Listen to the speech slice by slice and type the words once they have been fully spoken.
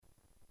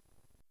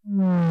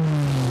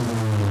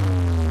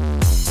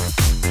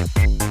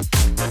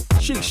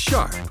She's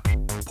sharp,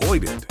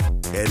 pointed,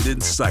 and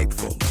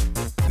insightful.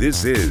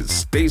 This is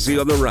Stacy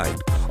on the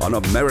Right on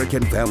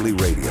American Family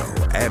Radio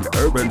and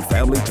Urban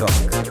Family Talk.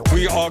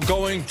 We are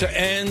going to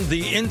end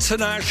the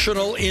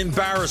international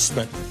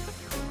embarrassment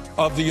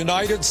of the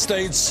United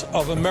States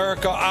of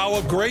America,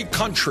 our great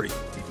country,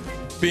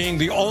 being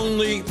the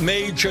only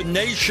major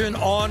nation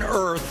on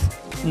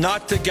earth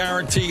not to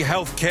guarantee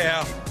health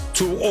care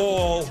to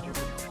all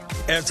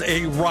as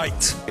a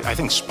right. I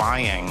think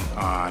spying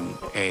on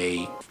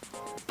a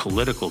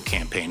political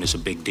campaign is a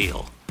big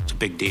deal. It's a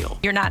big deal.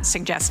 You're not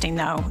suggesting,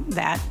 though,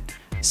 that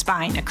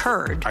spying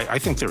occurred. I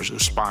think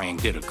spying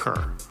did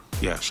occur.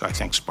 Yes, I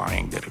think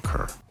spying did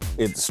occur.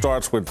 It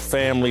starts with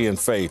family and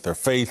faith, or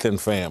faith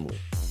and family.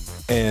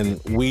 And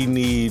we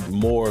need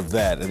more of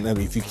that. And then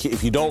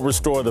if you don't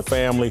restore the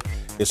family,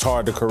 it's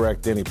hard to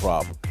correct any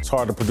problem. It's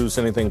hard to produce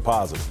anything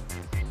positive.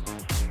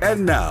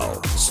 And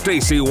now,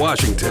 Stacy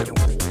Washington.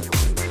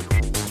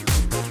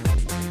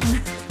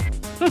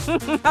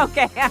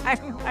 Okay,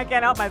 I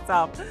can't help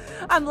myself.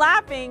 I'm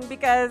laughing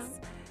because,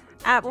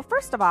 well,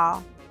 first of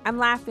all, I'm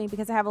laughing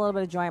because I have a little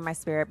bit of joy in my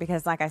spirit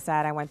because, like I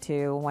said, I went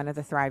to one of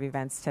the Thrive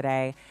events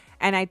today,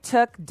 and I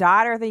took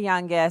daughter, the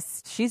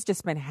youngest. She's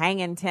just been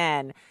hanging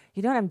 10.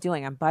 You know what I'm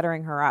doing? I'm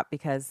buttering her up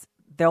because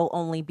there'll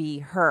only be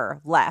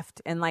her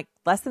left. In like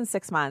less than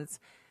 6 months,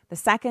 the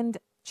second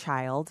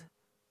child,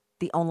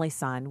 the only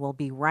son, will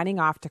be running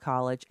off to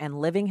college and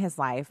living his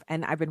life.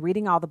 And I've been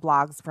reading all the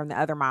blogs from the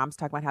other moms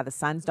talking about how the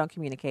sons don't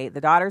communicate.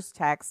 The daughters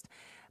text,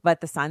 but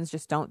the sons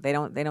just don't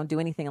do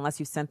anything unless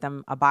you sent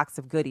them a box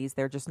of goodies.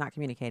 They're just not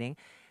communicating.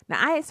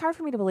 Now, it's hard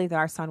for me to believe that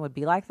our son would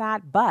be like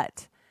that.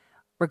 But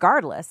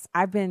regardless,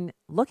 I've been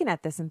looking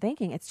at this and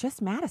thinking it's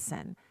just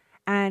Madison.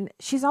 And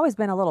she's always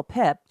been a little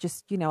pip,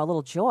 just, a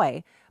little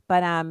joy.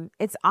 But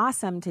it's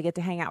awesome to get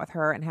to hang out with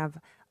her and have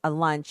a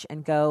lunch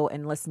and go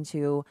and listen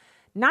to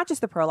not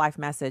just the pro-life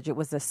message. It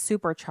was a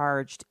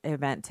supercharged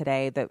event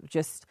today that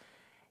just,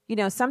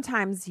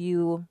 sometimes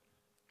you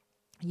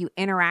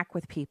interact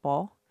with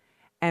people.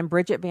 And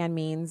Bridget Van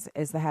Means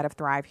is the head of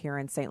Thrive here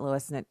in St.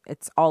 Louis, and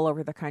it's all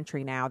over the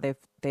country now.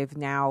 They've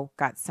now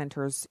got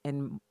centers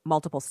in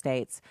multiple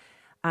states.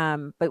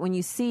 But when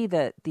you see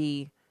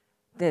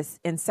this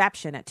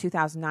inception at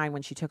 2009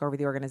 when she took over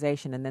the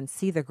organization, and then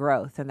see the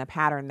growth and the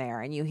pattern there,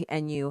 and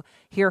you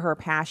hear her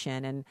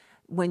passion, and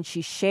when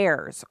she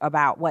shares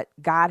about what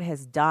God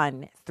has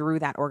done through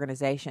that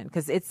organization,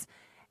 because it's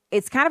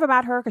kind of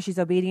about her because she's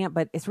obedient,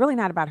 but it's really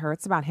not about her.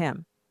 It's about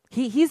him.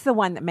 He's the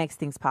one that makes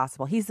things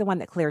possible. He's the one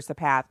that clears the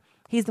path.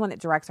 He's the one that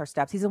directs our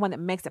steps. He's the one that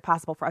makes it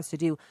possible for us to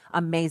do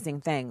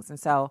amazing things. And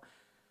so,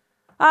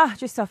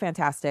 just so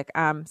fantastic.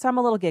 So I'm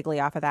a little giggly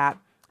off of that.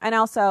 And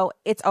also,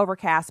 it's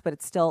overcast, but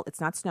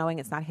it's not snowing,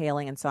 it's not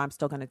hailing, and so I'm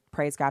still going to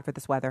praise God for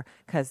this weather,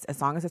 because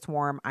as long as it's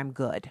warm, I'm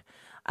good.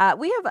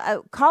 We have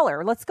a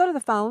caller. Let's go to the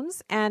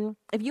phones, and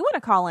if you want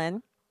to call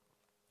in,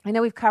 I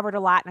know we've covered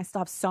a lot, and I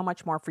still have so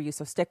much more for you,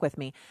 so stick with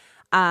me.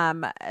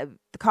 The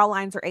call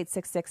lines are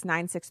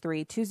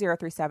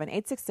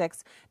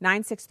 866-963-2037,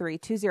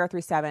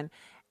 866-963-2037.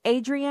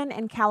 Adrian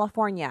in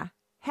California.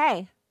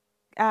 Hey,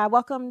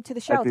 welcome to the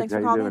show. Thanks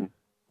for calling in.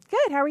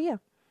 Good, how are you?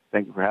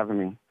 Thank you for having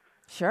me.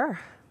 Sure.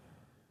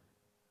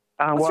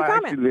 Well, I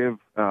actually live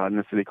in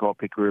a city called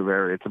Pico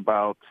Rivera. It's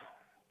about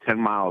 10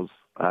 miles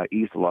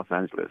east of Los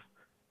Angeles.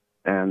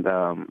 And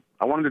I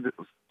wanted to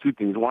do two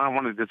things. One, I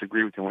wanted to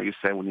disagree with you on what you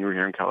said when you were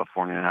here in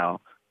California,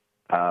 how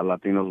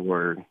Latinos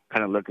were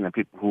kind of looking at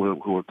people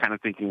who were kind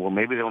of thinking, well,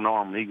 maybe they don't know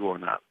I'm legal or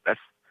not.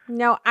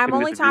 No, I'm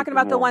only talking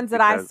about the ones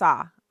that I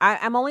saw.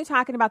 I'm only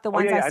talking about the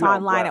ones I saw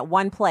online at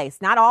one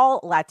place. Not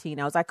all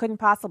Latinos. I couldn't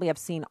possibly have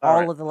seen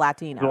all of the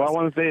Latinos. So what I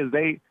want to say is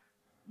the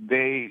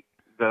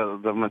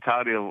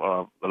mentality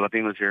of the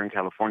Latinos here in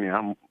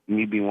California,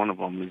 me being one of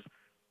them, is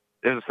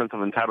there's a sense of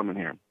entitlement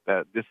here,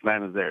 that this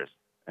land is theirs.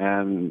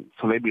 And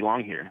so they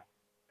belong here.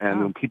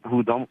 And the people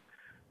who don't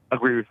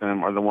agree with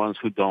them are the ones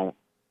who don't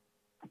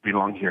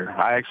belong here.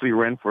 I actually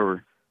ran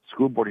for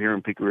school board here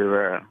in Pico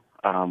Rivera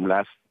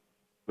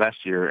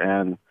last year,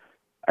 and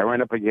I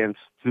ran up against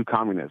two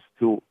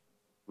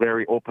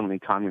very openly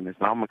communists.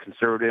 Now, I'm a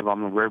conservative.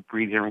 I'm a rare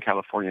breed here in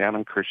California, and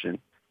I'm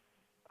Christian.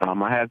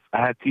 I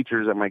had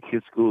teachers at my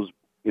kids' schools,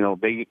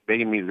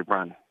 begging me to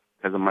run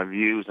because of my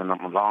views, and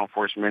I'm law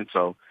enforcement.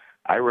 So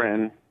I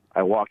ran.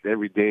 I walked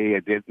every day.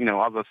 I did,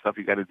 all the stuff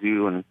you got to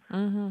do, and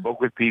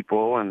spoke with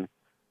people. And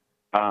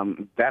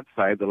that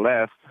side, the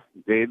left,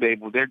 they're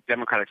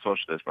democratic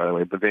socialists, by the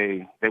way, but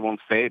they won't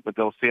say it, but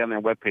they'll say on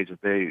their webpage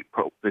that they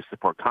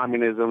support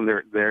communism.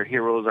 Their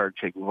heroes are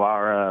Che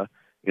Guevara,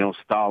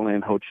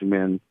 Stalin, Ho Chi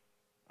Minh,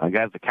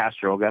 guys like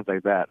Castro, guys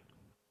like that.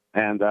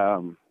 And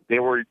they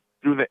were,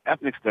 through the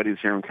ethnic studies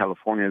here in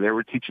California, they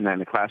were teaching that in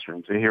the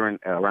classrooms. They're here in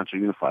Rancho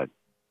Unified.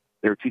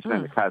 They were teaching that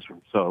in the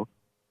classroom. So,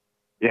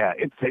 yeah,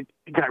 it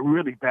got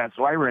really bad.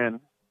 So I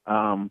ran.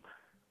 I'm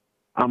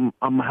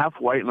half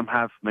white and I'm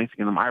half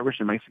Mexican. I'm Irish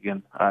and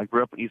Mexican. I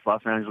grew up in East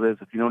Los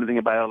Angeles. If you know anything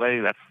about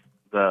LA, that's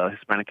the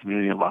Hispanic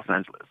community of Los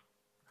Angeles.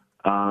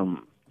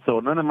 So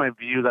none of my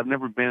views, I've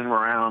never been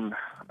around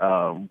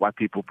white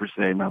people per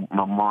se. My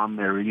mom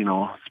married,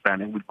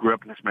 Hispanic. We grew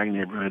up in a Hispanic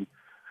neighborhood.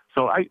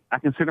 So I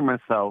consider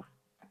myself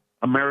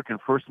American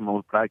first and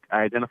most, but I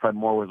identified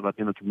more with the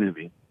Latino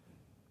community.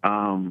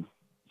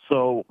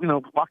 So,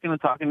 walking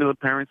and talking to the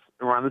parents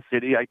around the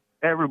city,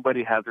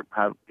 everybody had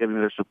giving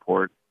their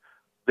support.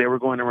 They were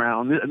going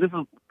around.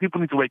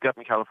 People need to wake up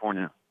in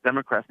California.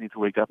 Democrats need to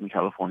wake up in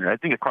California. I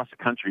think across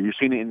the country, you're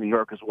seeing it in New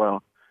York as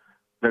well.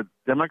 The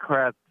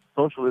Democrat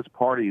Socialist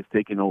Party is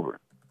taking over.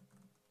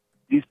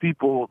 These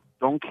people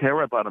don't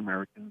care about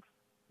Americans.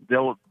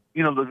 The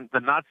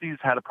Nazis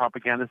had a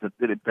propagandist that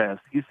did it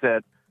best. He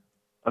said,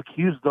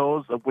 accuse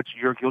those of which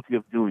you're guilty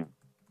of doing.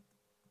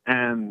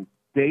 And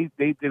they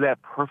did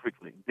that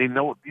perfectly. They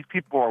know these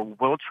people are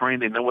well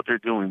trained. They know what they're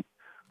doing.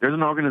 There's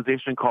an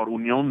organization called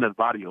Unión del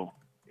Barrio.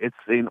 It's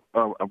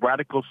a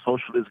radical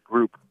socialist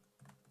group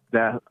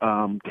that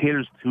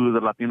caters to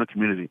the Latino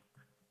community.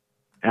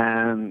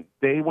 And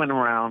they went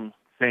around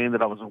saying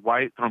that I was a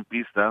white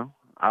Trumpista,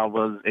 I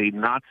was a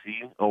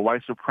Nazi, a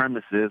white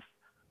supremacist.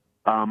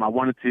 I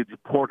wanted to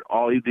deport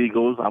all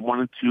illegals. I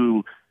wanted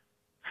to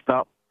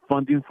stop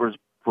funding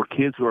for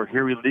kids who are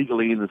here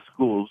illegally in the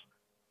schools.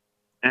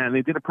 And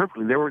they did it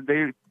perfectly.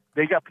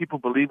 They got people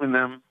believing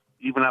them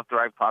even after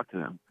I talked to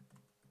them.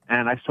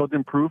 And I showed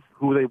them proof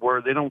who they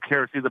were. They don't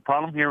care. See, the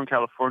problem here in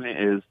California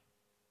is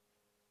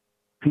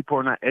people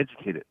are not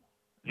educated.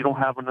 You don't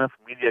have enough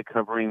media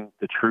covering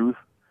the truth.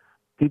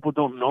 People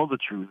don't know the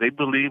truth. They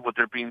believe what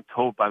they're being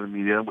told by the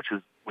media, which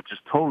is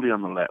totally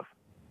on the left.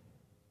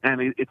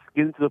 And it's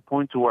getting to the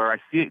point to where I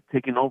see it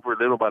taking over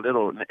little by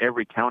little in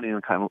every county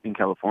in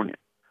California.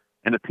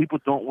 And if people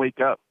don't wake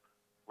up,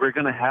 we're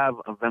going to have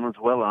a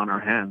Venezuela on our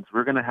hands.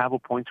 We're going to have a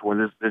point to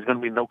where there's going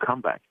to be no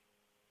comeback.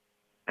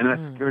 And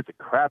that scares the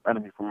crap out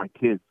of me for my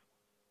kids.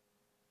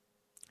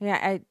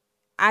 Yeah,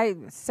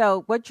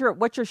 so what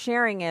you're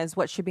sharing is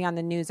what should be on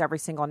the news every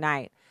single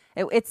night.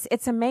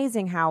 It's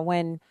amazing how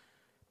when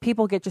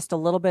people get just a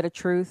little bit of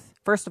truth,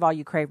 first of all,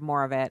 you crave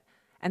more of it.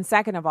 And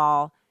second of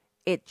all,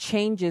 it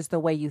changes the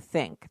way you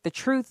think. The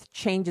truth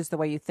changes the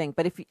way you think.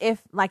 But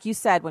if like you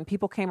said, when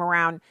people came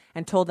around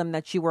and told them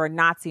that you were a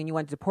Nazi and you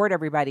wanted to deport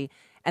everybody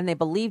and they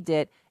believed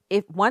it,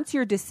 once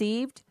you're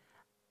deceived,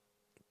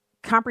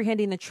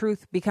 comprehending the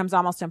truth becomes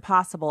almost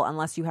impossible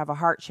unless you have a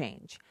heart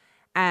change.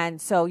 And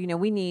so,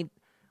 we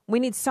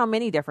need so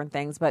many different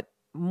things, but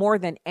more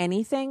than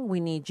anything, we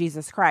need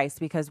Jesus Christ,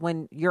 because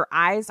when your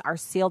eyes are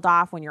sealed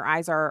off, when your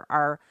eyes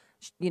are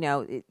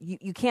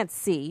you can't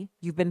see,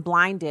 you've been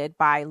blinded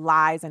by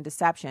lies and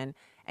deception,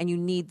 and you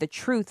need the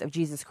truth of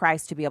Jesus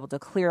Christ to be able to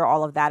clear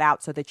all of that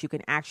out so that you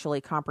can actually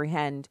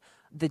comprehend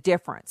the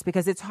difference,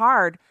 because it's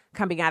hard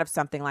coming out of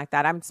something like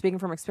that. I'm speaking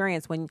from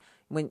experience.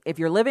 If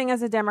you're living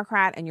as a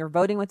Democrat and you're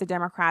voting with the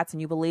Democrats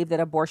and you believe that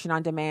abortion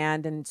on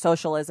demand and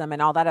socialism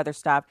and all that other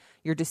stuff,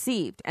 you're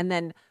deceived. And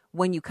then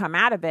when you come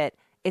out of it,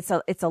 it's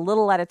a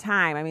little at a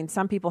time. I mean,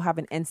 some people have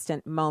an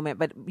instant moment,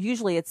 but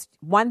usually it's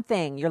one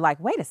thing. You're like,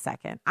 wait a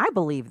second, I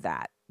believe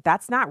that.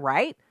 That's not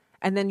right.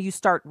 And then you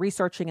start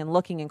researching and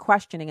looking and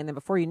questioning. And then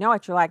before you know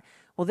it, you're like,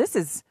 well, this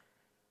is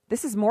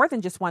more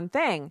than just one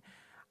thing.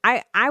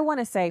 I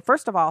want to say,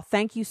 first of all,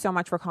 thank you so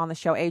much for calling the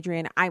show,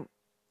 Adrian. I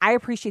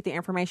appreciate the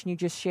information you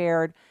just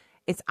shared.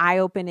 It's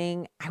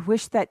eye-opening. I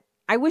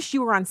wish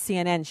you were on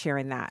CNN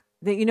sharing that.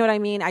 You know what I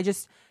mean?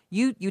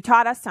 You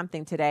taught us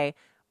something today,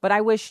 but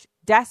I wish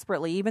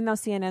desperately, even though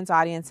CNN's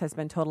audience has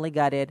been totally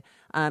gutted,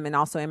 and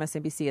also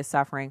MSNBC is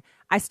suffering,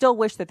 I still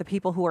wish that the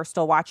people who are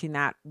still watching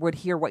that would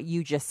hear what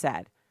you just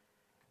said.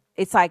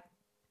 It's like,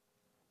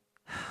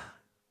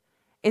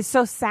 it's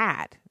so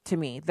sad to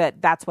me that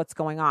that's what's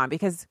going on,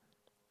 because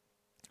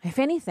if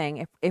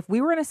anything, if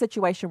we were in a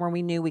situation where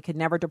we knew we could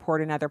never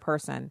deport another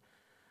person,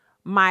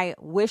 my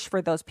wish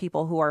for those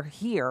people who are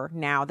here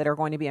now that are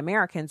going to be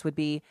Americans would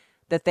be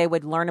that they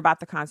would learn about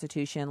the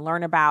Constitution,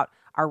 learn about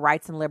our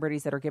rights and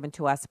liberties that are given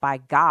to us by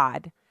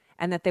God,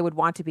 and that they would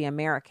want to be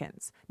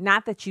Americans.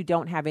 Not that you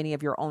don't have any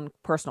of your own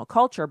personal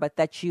culture, but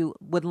that you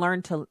would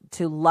learn to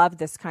love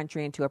this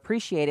country and to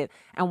appreciate it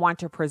and want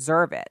to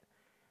preserve it.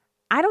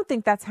 I don't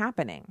think that's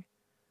happening.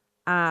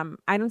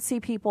 I don't see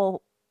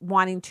people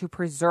wanting to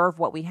preserve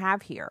what we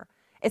have here.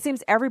 It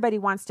seems everybody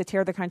wants to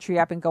tear the country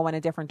up and go in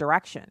a different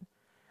direction,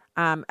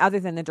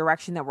 other than the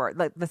direction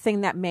that the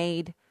thing that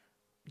made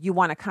you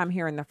want to come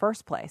here in the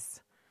first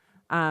place.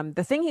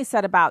 The thing he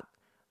said about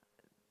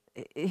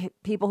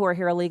people who are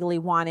here illegally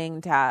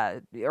wanting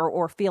to,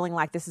 or feeling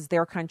like this is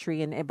their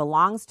country and it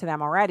belongs to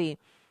them already.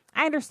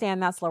 I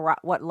understand that's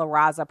what La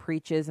Raza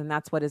preaches, and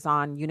that's what is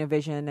on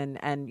Univision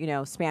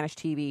and Spanish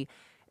TV.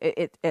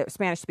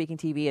 Spanish-speaking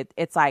TV,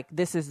 it's like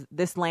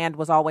this land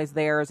was always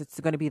theirs. It's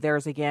going to be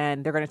theirs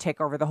again. They're going to take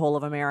over the whole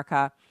of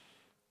America.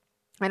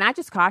 And I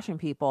just caution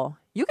people,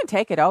 you can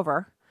take it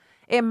over.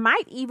 It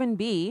might even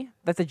be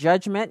that the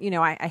judgment,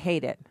 I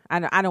hate it.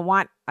 I don't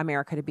want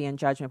America to be in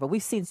judgment, but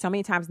we've seen so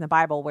many times in the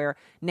Bible where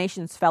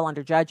nations fell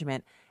under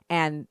judgment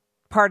and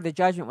part of the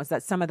judgment was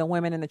that some of the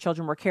women and the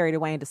children were carried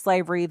away into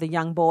slavery. The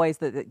young boys,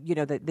 the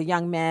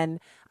young men,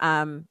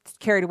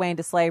 carried away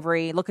into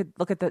slavery. Look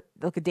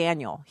at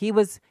Daniel. He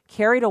was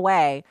carried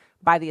away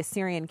by the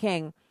Assyrian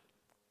king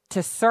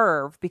to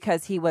serve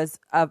because he was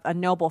of a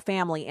noble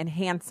family and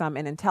handsome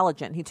and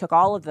intelligent. He took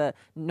all of the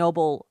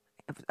noble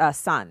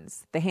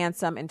sons, the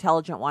handsome,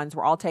 intelligent ones,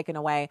 were all taken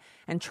away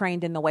and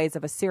trained in the ways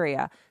of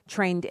Assyria,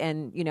 trained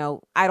in,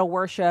 idol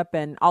worship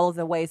and all of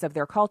the ways of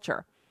their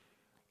culture.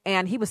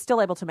 And he was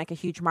still able to make a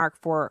huge mark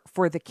for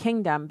the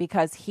kingdom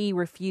because he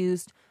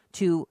refused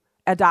to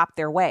adopt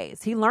their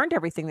ways. He learned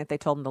everything that they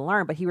told him to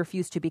learn, but he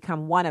refused to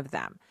become one of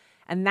them.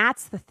 And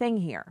that's the thing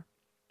here.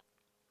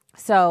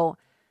 So,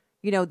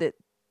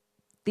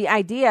 the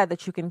idea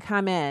that you can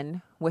come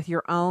in with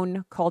your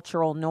own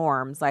cultural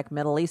norms, like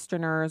Middle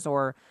Easterners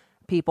or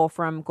people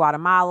from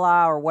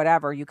Guatemala or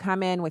whatever, you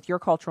come in with your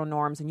cultural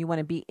norms and you want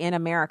to be in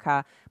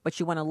America, but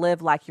you want to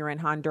live like you're in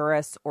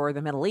Honduras or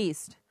the Middle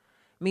East,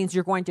 means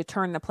you're going to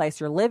turn the place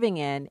you're living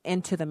in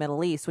into the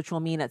Middle East, which will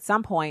mean at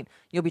some point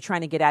you'll be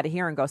trying to get out of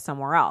here and go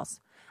somewhere else.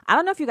 I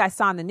don't know if you guys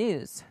saw in the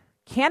news,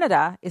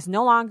 Canada is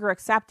no longer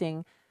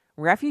accepting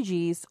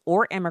refugees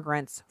or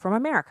immigrants from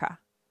America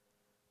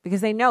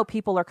because they know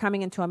people are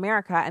coming into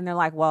America and they're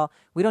like, well,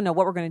 we don't know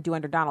what we're going to do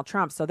under Donald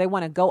Trump. So they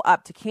want to go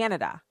up to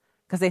Canada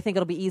because they think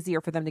it'll be easier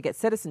for them to get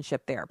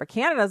citizenship there. But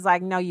Canada's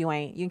like, no, you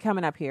ain't. You ain't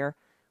coming up here.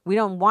 We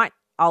don't want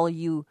all of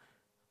you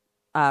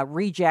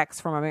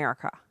rejects from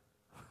America.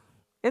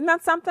 Isn't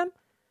that something?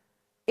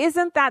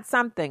 Isn't that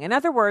something? In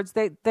other words,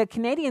 the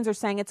Canadians are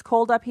saying it's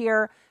cold up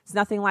here. It's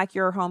nothing like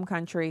your home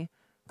country.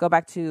 Go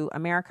back to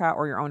America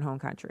or your own home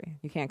country.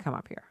 You can't come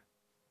up here.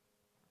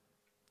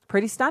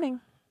 Pretty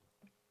stunning.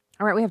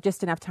 All right, we have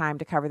just enough time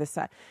to cover this.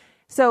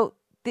 So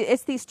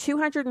it's these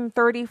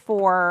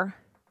 234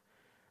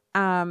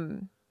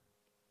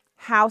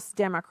 House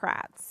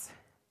Democrats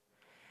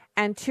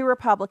and 2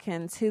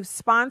 Republicans who've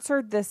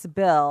sponsored this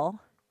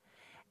bill.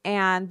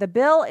 And the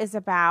bill is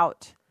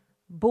about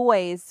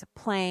boys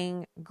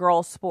playing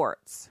girl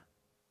sports.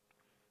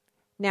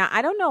 Now,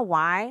 I don't know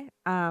why.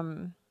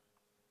 I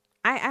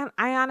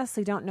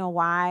honestly don't know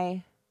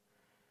why.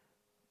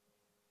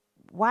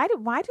 Why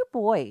do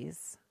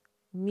boys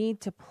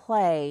need to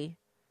play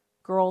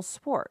girls'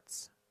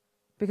 sports?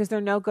 Because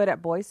they're no good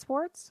at boys'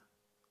 sports?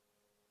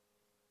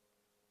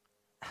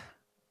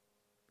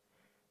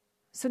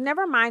 So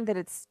never mind that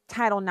it's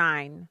Title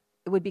IX.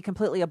 It would be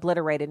completely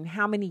obliterated. And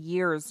how many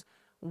years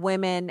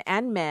women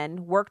and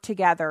men work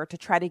together to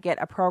try to get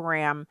a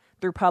program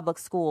through public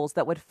schools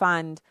that would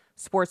fund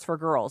sports for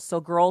girls. So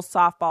girls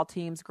softball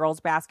teams, girls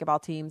basketball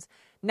teams,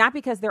 not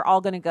because they're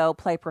all going to go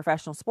play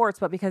professional sports,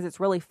 but because it's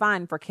really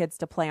fun for kids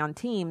to play on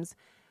teams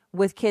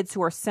with kids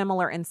who are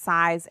similar in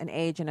size and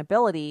age and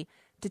ability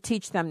to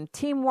teach them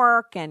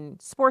teamwork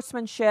and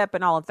sportsmanship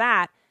and all of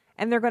that.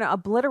 And they're going to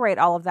obliterate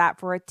all of that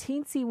for a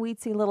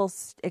teensy-weensy little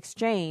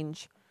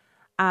exchange,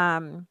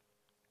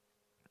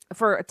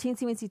 for a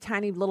teensy-weensy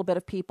tiny little bit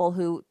of people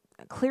who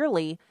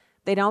clearly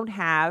they don't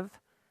have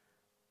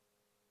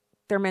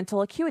their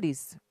mental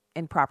acuities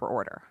in proper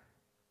order.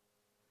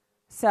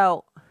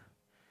 So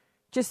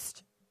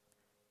just,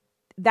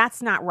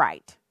 that's not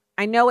right.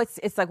 I know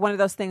it's like one of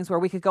those things where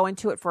we could go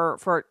into it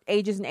for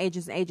ages and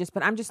ages and ages,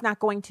 but I'm just not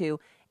going to.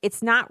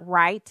 It's not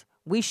right.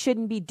 We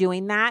shouldn't be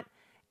doing that.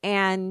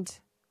 And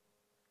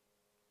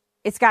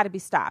it's got to be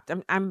stopped.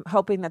 I'm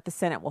hoping that the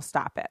Senate will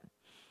stop it.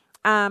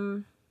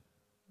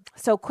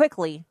 So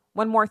quickly,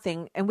 one more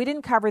thing, and we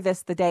didn't cover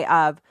this the day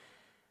of,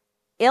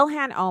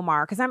 Ilhan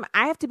Omar, because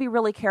I have to be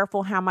really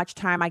careful how much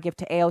time I give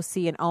to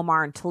AOC and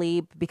Omar and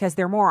Tlaib because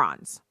they're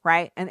morons,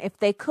 right? And if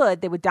they could,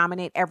 they would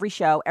dominate every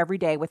show every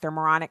day with their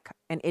moronic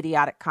and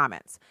idiotic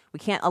comments. We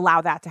can't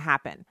allow that to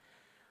happen.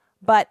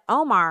 But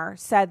Omar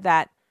said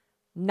that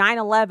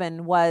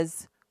 9/11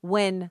 was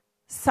when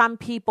some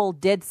people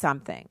did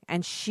something,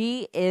 and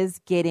she is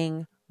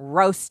getting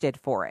roasted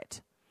for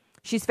it.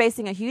 She's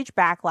facing a huge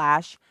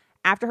backlash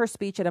after her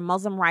speech at a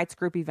Muslim rights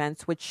group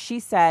event, which she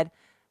said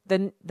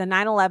the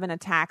 9/11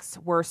 attacks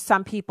were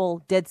some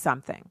people did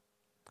something.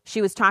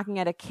 She was talking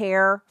at a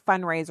CARE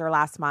fundraiser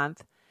last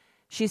month.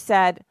 She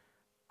said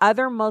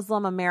other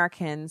Muslim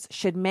Americans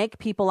should make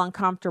people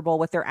uncomfortable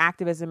with their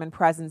activism and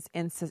presence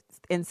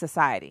in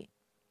society.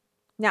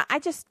 Now,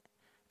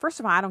 first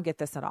of all, I don't get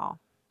this at all.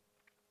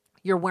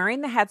 You're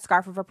wearing the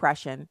headscarf of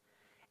oppression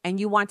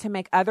and you want to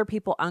make other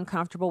people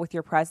uncomfortable with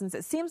your presence.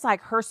 It seems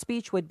like her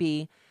speech would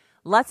be,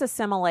 let's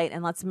assimilate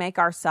and let's make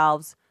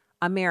ourselves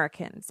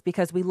Americans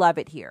because we love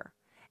it here.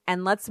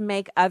 And let's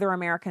make other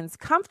Americans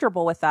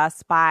comfortable with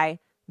us by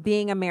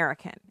being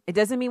American. It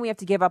doesn't mean we have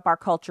to give up our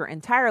culture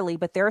entirely,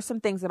 but there are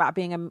some things about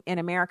being in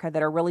America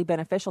that are really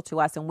beneficial to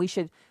us, and we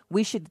should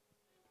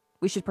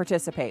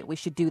participate. We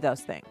should do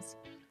those things.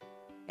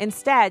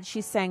 Instead,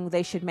 she's saying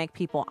they should make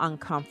people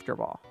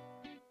uncomfortable.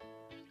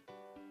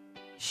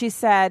 She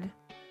said,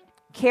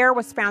 CARE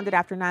was founded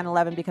after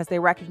 9/11 because they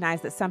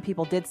recognized that some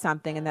people did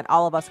something and that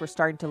all of us were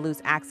starting to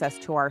lose access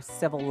to our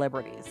civil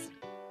liberties.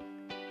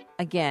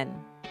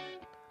 Again,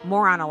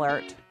 moron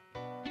alert.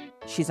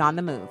 She's on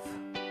the move.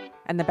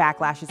 And the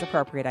backlash is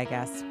appropriate, I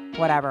guess.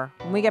 Whatever.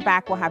 When we get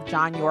back, we'll have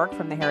John York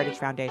from the Heritage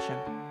Foundation.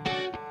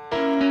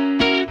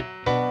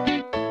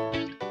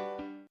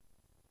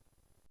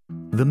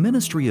 The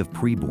Ministry of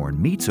Preborn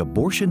meets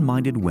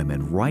abortion-minded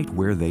women right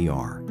where they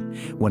are.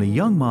 When a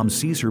young mom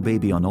sees her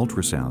baby on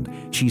ultrasound,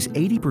 she's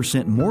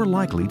 80% more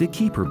likely to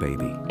keep her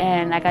baby.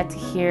 And I got to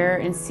hear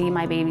and see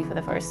my baby for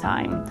the first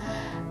time.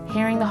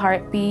 Hearing the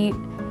heartbeat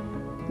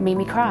made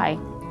me cry,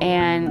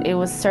 and it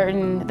was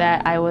certain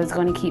that I was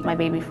going to keep my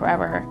baby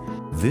forever.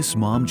 This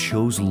mom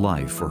chose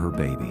life for her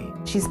baby.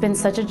 She's been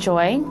such a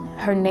joy.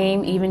 Her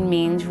name even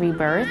means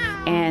rebirth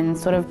and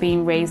sort of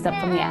being raised up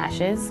from the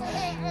ashes.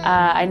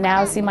 I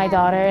now see my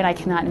daughter, and I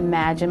cannot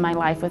imagine my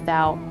life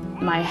without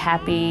my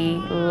happy,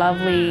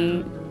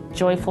 lovely,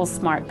 joyful,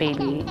 smart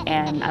baby,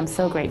 and I'm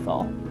so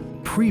grateful.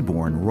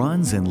 Preborn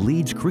runs and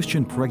leads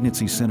Christian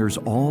pregnancy centers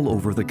all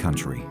over the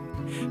country.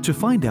 To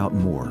find out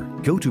more,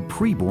 go to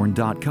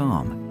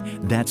preborn.com.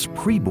 That's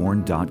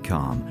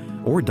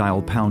preborn.com, or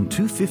dial pound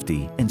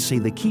 250 and say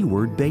the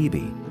keyword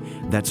baby.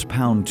 That's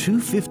pound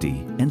 250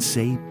 and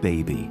say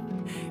baby.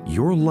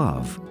 Your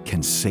love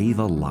can save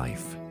a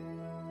life.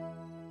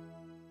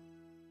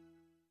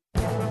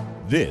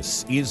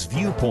 This is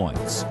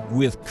Viewpoints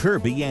with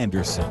Kirby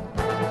Anderson.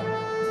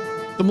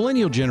 The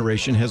millennial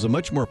generation has a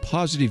much more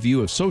positive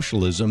view of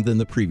socialism than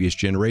the previous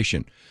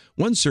generation.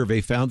 One survey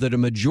found that a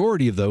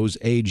majority of those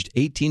aged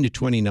 18 to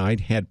 29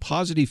 had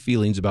positive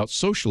feelings about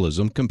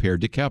socialism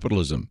compared to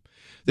capitalism.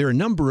 There are a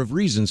number of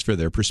reasons for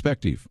their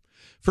perspective.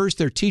 First,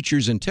 their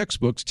teachers and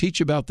textbooks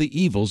teach about the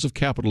evils of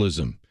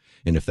capitalism.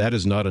 And if that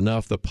is not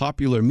enough, the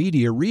popular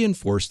media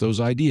reinforce those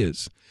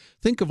ideas.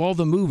 Think of all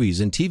the movies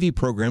and TV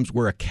programs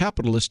where a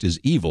capitalist is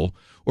evil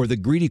or the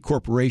greedy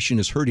corporation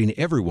is hurting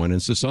everyone in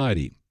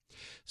society.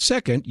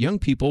 Second, young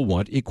people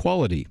want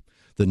equality.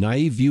 The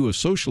naive view of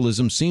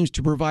socialism seems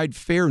to provide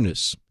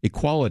fairness,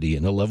 equality,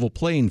 and a level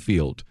playing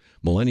field.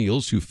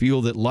 Millennials who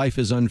feel that life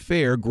is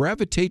unfair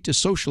gravitate to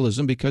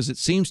socialism because it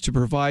seems to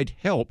provide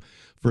help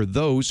for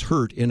those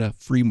hurt in a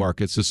free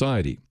market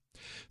society.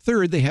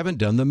 Third, they haven't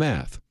done the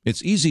math.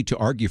 It's easy to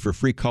argue for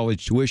free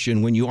college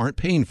tuition when you aren't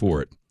paying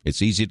for it.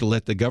 It's easy to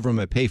let the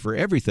government pay for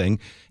everything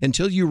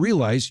until you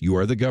realize you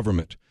are the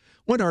government.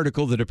 One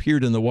article that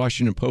appeared in the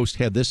Washington Post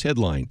had this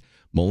headline: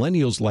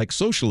 Millennials like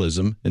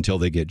socialism until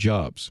they get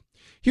jobs.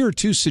 Here are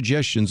two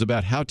suggestions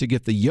about how to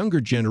get the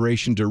younger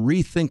generation to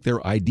rethink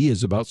their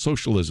ideas about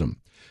socialism.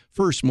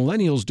 First,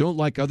 millennials don't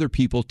like other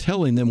people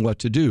telling them what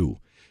to do.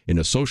 In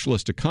a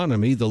socialist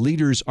economy, the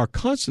leaders are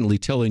constantly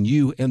telling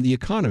you and the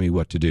economy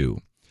what to do.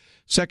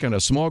 Second, a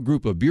small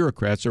group of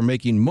bureaucrats are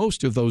making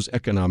most of those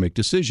economic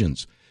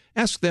decisions.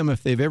 Ask them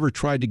if they've ever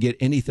tried to get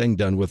anything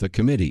done with a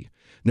committee.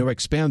 Now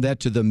expand that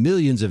to the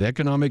millions of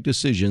economic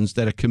decisions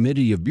that a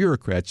committee of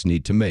bureaucrats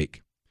need to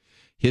make.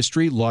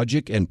 History,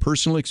 logic, and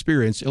personal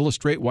experience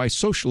illustrate why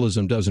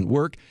socialism doesn't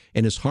work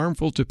and is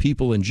harmful to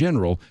people in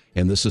general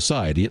and the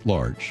society at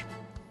large.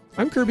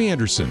 I'm Kirby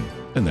Anderson,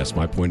 and that's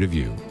my point of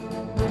view.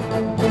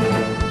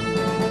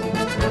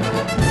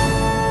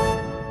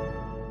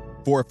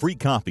 For a free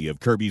copy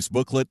of Kirby's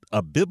booklet,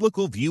 A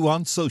Biblical View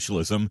on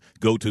Socialism,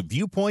 go to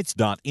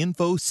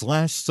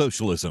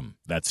viewpoints.info/socialism.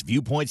 That's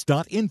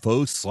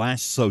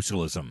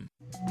viewpoints.info/socialism.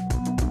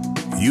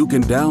 You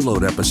can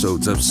download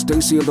episodes of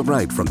Stacy on the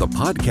Right from the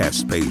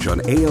podcast page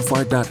on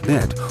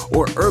AFR.net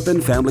or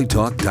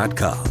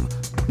UrbanFamilyTalk.com.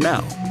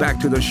 Now, back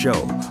to the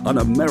show on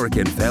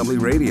American Family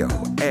Radio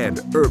and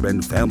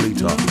Urban Family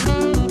Talk.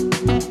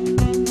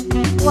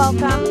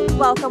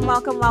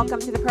 Welcome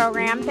to the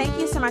program. Thank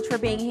you so much for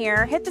being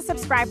here. Hit the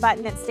subscribe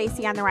button at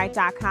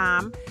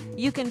StacyOnTheRight.com.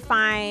 You can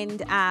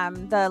find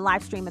the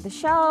live stream of the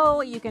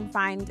show. You can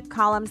find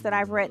columns that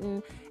I've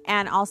written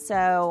and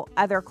also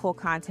other cool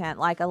content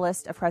like a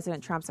list of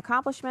President Trump's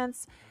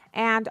accomplishments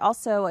and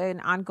also an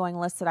ongoing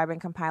list that I've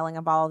been compiling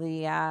of all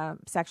the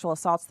sexual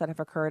assaults that have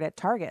occurred at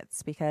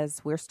Targets,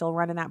 because we're still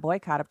running that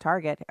boycott of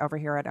Target over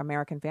here at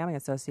American Family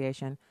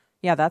Association.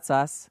 Yeah, that's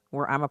us.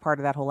 I'm a part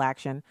of that whole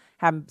action.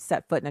 Haven't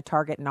set foot in a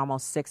Target in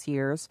almost 6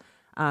 years,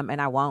 and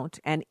I won't.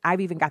 And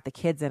I've even got the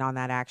kids in on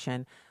that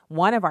action.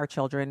 One of our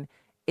children,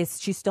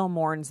 she still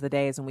mourns the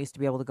days when we used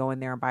to be able to go in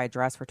there and buy a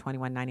dress for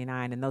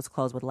 $21.99, and those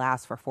clothes would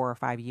last for 4 or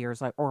 5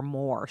 years or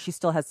more. She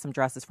still has some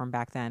dresses from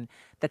back then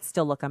that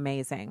still look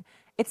amazing.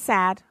 It's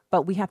sad,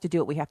 but we have to do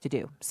what we have to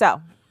do.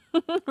 So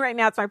right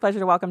now it's my pleasure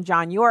to welcome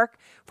John York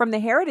from the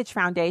Heritage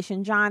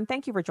Foundation. John,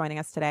 thank you for joining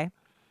us today.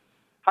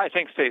 Hi,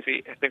 thanks,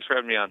 Stacey. Thanks for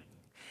having me on.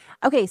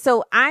 Okay,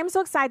 so I'm so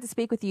excited to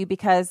speak with you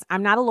because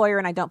I'm not a lawyer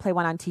and I don't play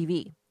one on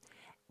TV.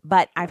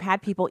 But I've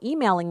had people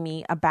emailing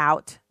me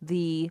about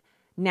the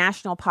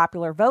National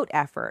Popular Vote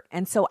effort.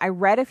 And so I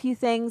read a few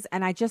things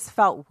and I just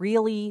felt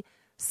really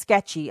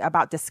sketchy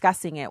about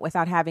discussing it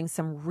without having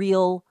some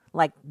real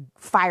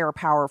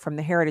firepower from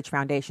the Heritage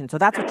Foundation. So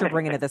that's what you're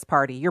bringing to this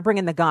party. You're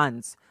bringing the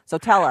guns. So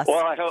tell us.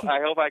 Well, I hope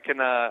I can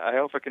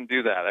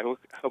do that. I hope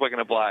I can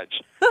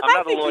oblige. I'm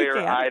not a lawyer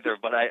either,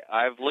 but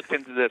I've looked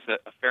into this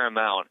a fair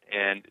amount,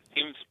 and it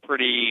seems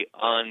pretty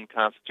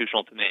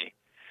unconstitutional to me.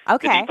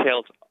 Okay. The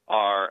details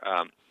are,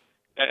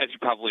 as you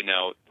probably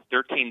know,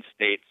 13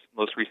 states,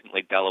 most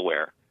recently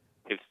Delaware,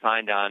 have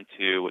signed on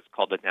to what's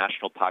called the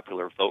National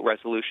Popular Vote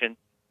Resolution,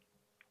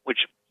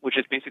 which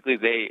is basically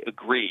they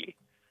agree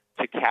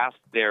to cast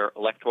their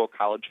electoral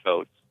college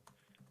votes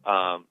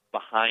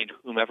behind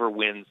whomever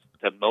wins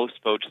the most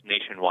votes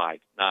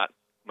nationwide, not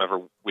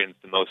whomever wins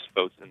the most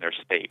votes in their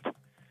state.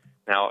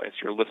 Now, as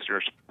your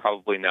listeners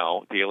probably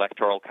know, the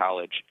Electoral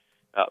College,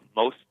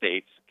 most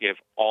states give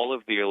all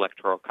of the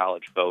Electoral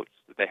College votes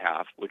that they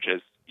have, which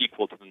is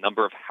equal to the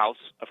number of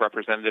House of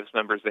Representatives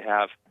members they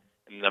have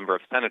and the number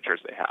of senators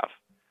they have,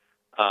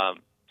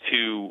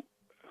 to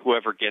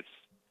whoever gets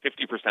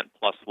 50%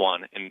 plus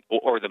one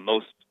or the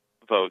most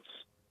votes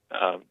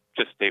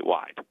just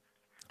statewide.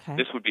 Okay.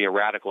 This would be a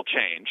radical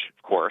change,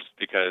 of course,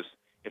 because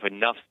if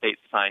enough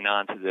states sign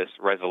on to this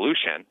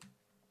resolution,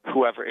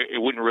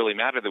 it wouldn't really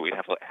matter that we'd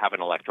have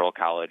an electoral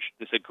college.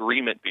 This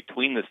agreement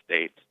between the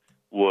states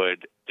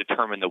would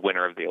determine the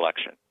winner of the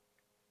election.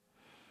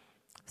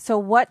 So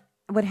what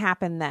would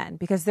happen then?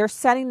 Because they're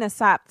setting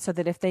this up so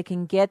that if they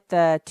can get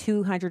the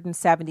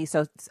 270,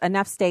 so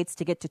enough states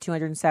to get to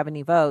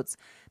 270 votes,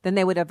 then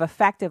they would have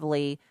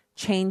effectively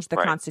changed the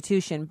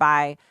Constitution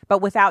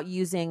but without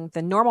using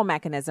the normal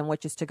mechanism,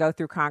 which is to go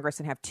through Congress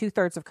and have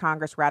 2/3 of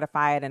Congress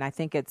ratify it. And I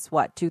think it's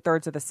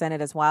 2/3 of the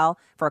Senate as well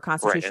for a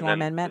constitutional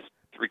amendment.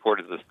 3/4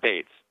 of the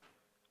states.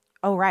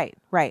 Oh, right.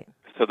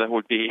 So that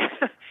would be,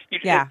 to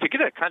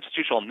get a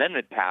constitutional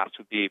amendment passed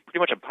would be pretty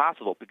much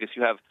impossible because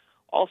you have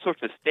all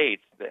sorts of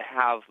states that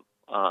have,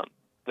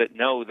 that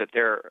know that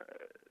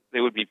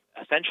they would be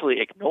essentially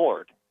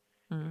ignored.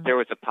 If there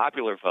was a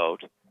popular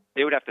vote,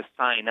 they would have to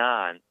sign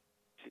on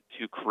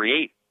to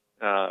create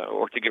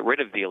or to get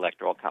rid of the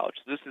Electoral College.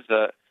 So this is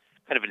a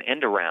kind of an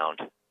end around.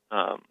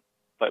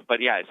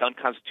 But yeah, it's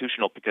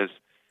unconstitutional because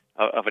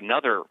of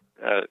another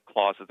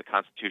clause of the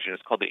Constitution.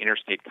 It's called the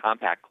Interstate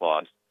Compact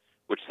Clause,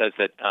 which says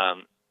that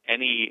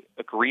any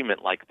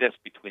agreement like this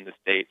between the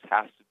states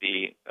has to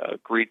be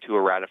agreed to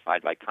or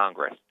ratified by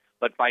Congress,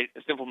 but by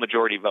a simple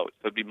majority vote.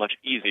 So it would be much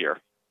easier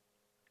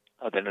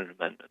than an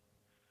amendment.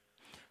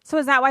 So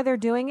is that why they're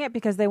doing it?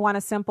 Because they want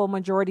a simple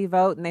majority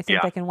vote and they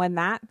think they can win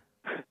that?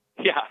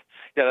 Yeah,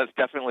 that's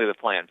definitely the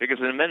plan. Because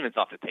an amendment's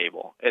off the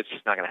table, it's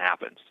just not going to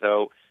happen.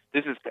 So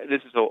this is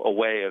a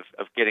way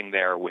of getting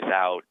there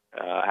without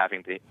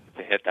having to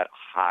hit that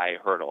high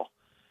hurdle.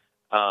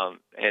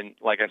 And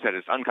like I said,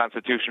 it's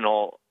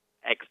unconstitutional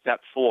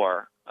except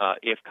for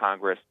if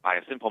Congress, by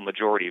a simple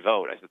majority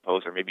vote, I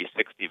suppose, or maybe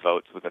 60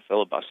 votes with a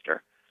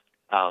filibuster,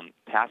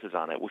 passes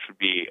on it, which would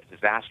be a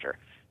disaster.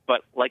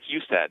 But like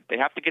you said, they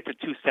have to get to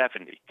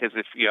 270 because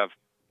if you have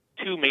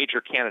two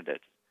major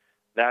candidates,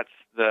 that's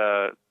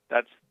the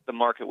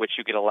mark at which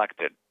you get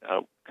elected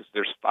because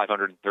there's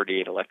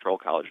 538 electoral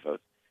college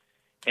votes,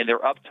 and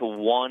they're up to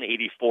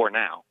 184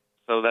 now.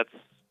 So that's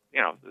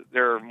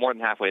they're more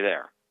than halfway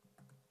there.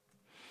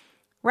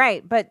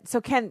 Right, but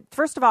so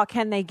first of all,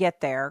 can they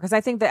get there? Because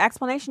I think the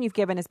explanation you've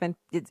given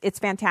it's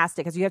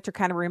fantastic. Because you have to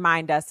kind of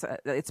remind us.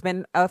 It's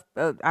been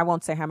I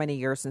won't say how many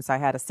years since I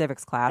had a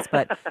civics class,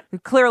 but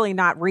clearly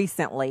not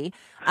recently.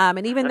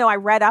 And even though I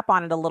read up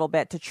on it a little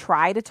bit to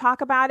try to talk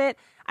about it,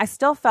 I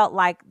still felt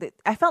like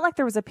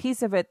there was a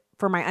piece of it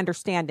for my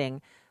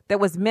understanding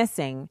that was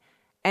missing,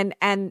 and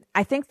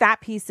I think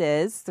that piece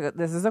is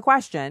this is a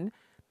question: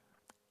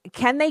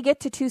 can they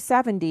get to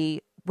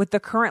 270? With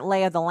the current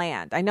lay of the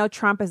land? I know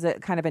Trump is a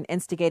kind of an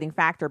instigating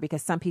factor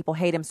because some people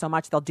hate him so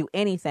much they'll do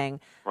anything.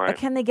 Right. But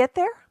can they get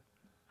there?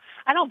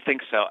 I don't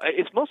think so.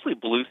 It's mostly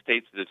blue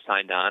states that have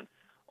signed on.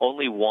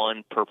 Only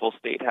one purple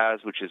state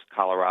has, which is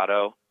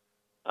Colorado.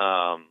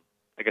 I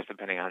guess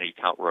depending on how you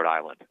count Rhode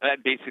Island.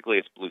 Basically,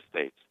 it's blue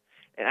states.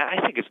 And I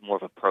think it's more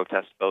of a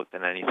protest vote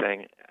than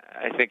anything.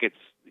 I think it's,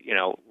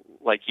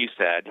 like you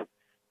said,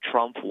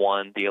 Trump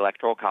won the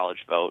Electoral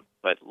College vote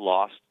but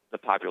lost the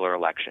popular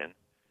election.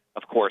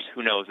 Of course,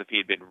 who knows if he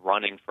had been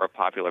running for a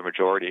popular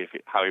majority,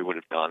 how he would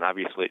have done.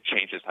 Obviously, it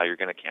changes how you're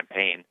going to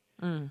campaign.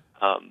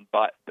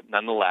 But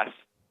nonetheless,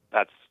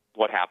 that's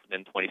what happened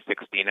in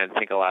 2016. And I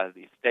think a lot of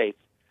these states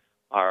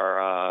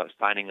are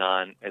signing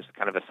on as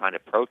kind of a sign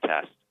of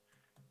protest.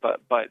 But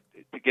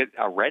to get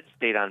a red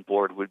state on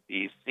board would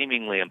be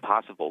seemingly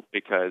impossible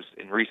because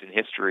in recent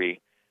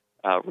history,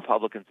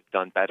 Republicans have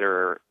done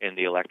better in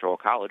the Electoral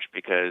College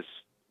because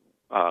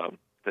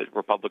the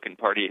Republican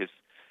Party is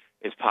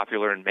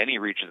popular in many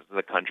regions of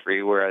the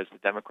country, whereas the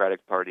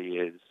Democratic Party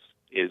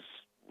is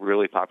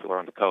really popular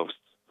on the coast.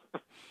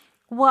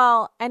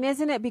 Well, and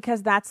isn't it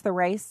because that's the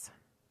race?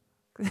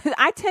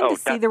 I tend to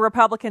see the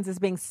Republicans as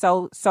being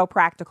so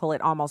practical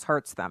it almost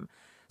hurts them.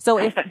 So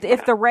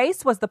if the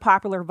race was the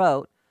popular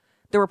vote,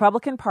 the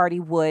Republican Party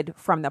would,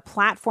 from the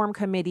platform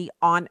committee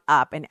on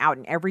up and out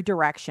in every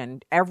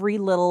direction, every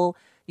little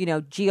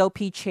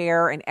GOP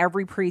chair and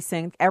every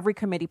precinct, every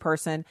committee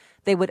person,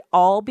 they would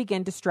all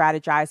begin to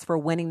strategize for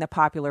winning the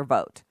popular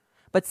vote.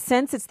 But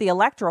since it's the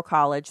Electoral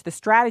College, the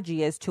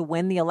strategy is to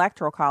win the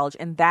Electoral College,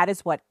 and that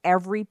is what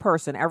every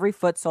person, every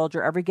foot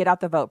soldier, every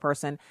get-out-the-vote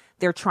person,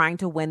 they're trying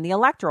to win the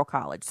Electoral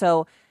College.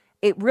 So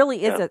it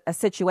really is a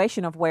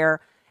situation of where,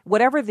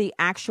 whatever the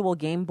actual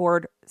game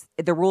board,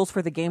 the rules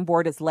for the game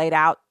board is laid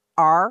out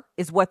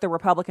is what the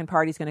Republican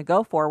Party is going to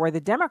go for, where the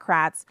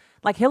Democrats,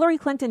 like Hillary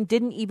Clinton,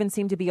 didn't even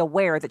seem to be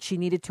aware that she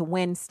needed to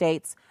win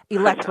states'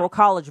 electoral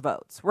college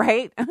votes,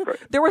 right?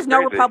 There was no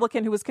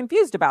Republican who was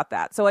confused about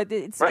that. So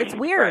it's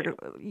weird.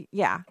 Right.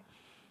 Yeah.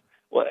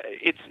 Well,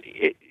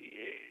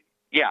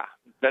 yeah,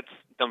 that's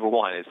number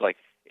one. It's like,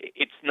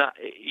 it's not,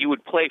 you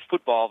would play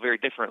football very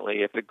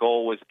differently if the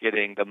goal was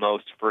getting the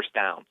most first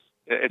downs.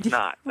 It's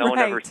not. No one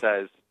ever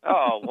says,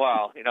 oh,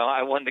 well,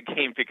 I won the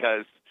game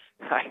because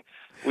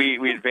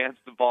we advanced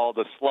the ball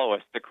the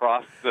slowest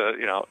across the,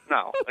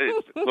 no,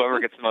 it's whoever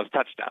gets the most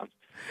touchdowns.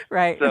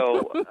 Right.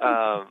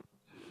 So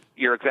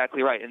you're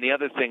exactly right. And the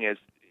other thing is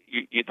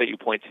that you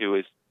point to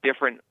is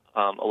different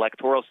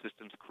electoral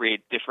systems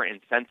create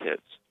different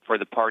incentives for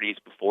the parties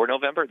before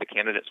November, the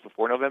candidates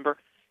before November,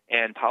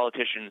 and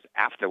politicians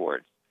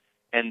afterwards.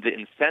 And the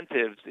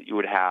incentives that you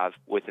would have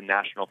with a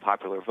national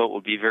popular vote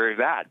would be very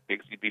bad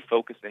because you'd be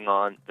focusing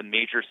on the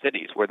major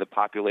cities where the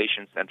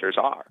population centers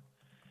are.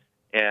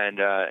 And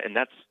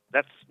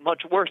that's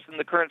much worse than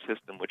the current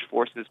system, which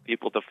forces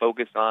people to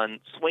focus on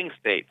swing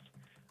states,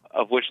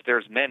 of which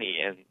there's many,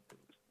 and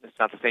it's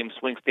not the same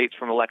swing states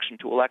from election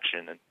to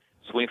election. And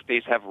swing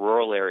states have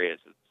rural areas,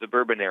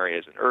 suburban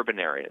areas, and urban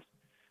areas.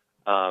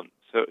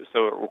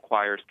 So it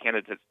requires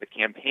candidates to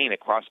campaign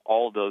across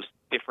all those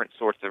different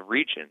sorts of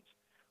regions.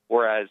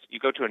 Whereas you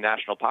go to a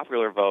national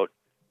popular vote,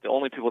 the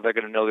only people that are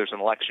going to know there's an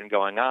election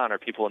going on are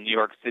people in New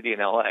York City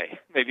and L.A.,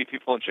 maybe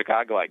people in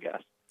Chicago, I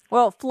guess.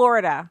 Well,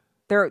 Florida.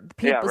 They would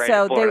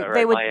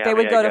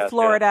go to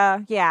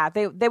Florida. Yeah,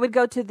 they would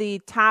go to the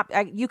top.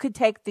 You could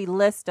take the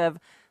list of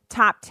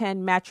top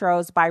 10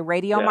 metros by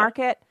radio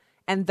market,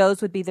 and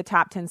those would be the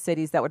top 10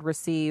 cities that would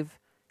receive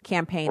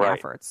campaign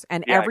efforts,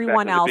 and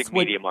everyone else big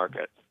media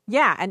market.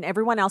 Yeah, and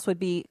everyone else would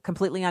be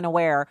completely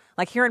unaware.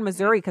 Like here in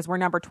Missouri, because we're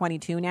number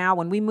 22 now.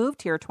 When we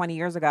moved here 20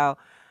 years ago,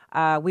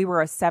 we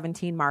were a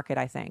 17 market,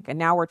 I think, and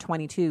now we're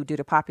 22 due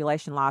to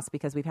population loss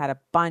because we've had a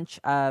bunch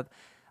of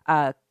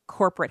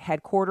corporate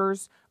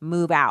headquarters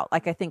move out.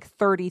 Like I think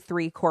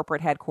 33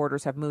 corporate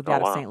headquarters have moved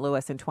out of St.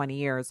 Louis in 20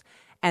 years.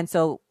 And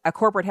so a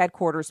corporate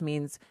headquarters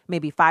means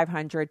maybe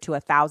 500 to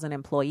 1,000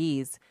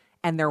 employees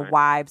and their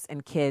wives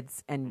and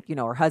kids and,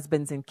 or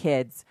husbands and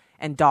kids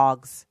and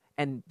dogs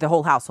and the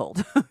whole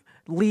household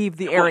leave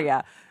the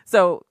area.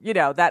 So,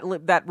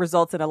 that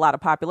results in a lot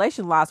of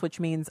population loss, which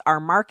means our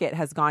market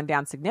has gone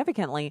down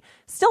significantly.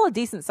 Still a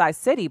decent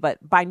sized city, but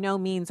by no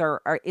means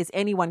is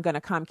anyone going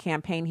to come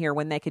campaign here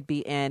when they could be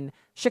in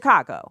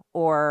Chicago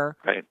or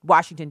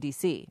Washington,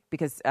 D.C.,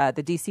 because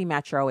the D.C.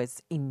 metro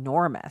is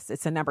enormous.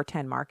 It's a number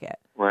 10 market.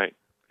 Right.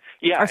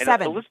 Yeah. Or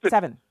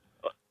seven.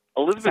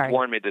 Elizabeth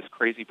Warren made this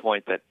crazy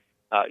point that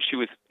she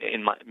was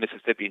in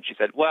Mississippi, and she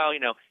said, well,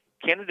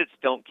 candidates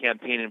don't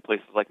campaign in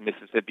places like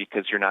Mississippi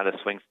because you're not a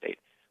swing state.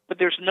 But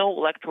there's no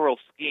electoral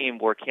scheme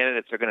where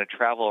candidates are going to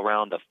travel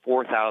around the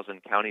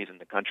 4,000 counties in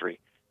the country.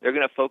 They're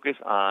going to focus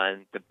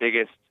on the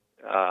biggest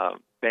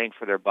bang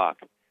for their buck.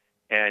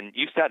 And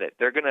you said it.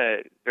 They're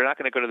not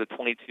going to go to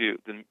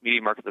the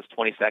media market that's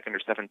 22nd or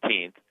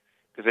 17th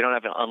because they don't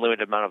have an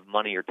unlimited amount of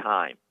money or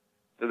time.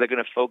 So they're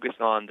going to focus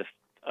on the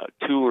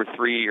 2 or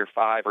 3 or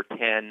 5 or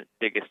 10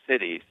 biggest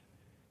cities.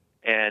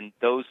 And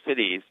those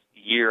cities,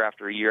 year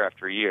after year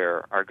after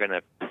year, are going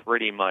to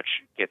pretty much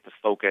get the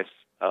focus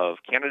of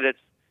candidates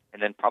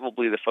and then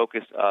probably the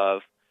focus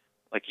of,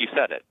 like you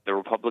said it, the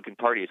Republican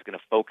Party is going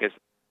to focus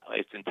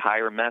its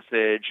entire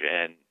message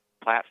and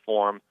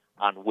platform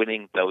on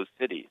winning those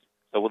cities.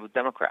 So will the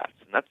Democrats.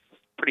 And that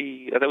would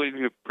be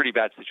a pretty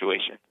bad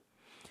situation.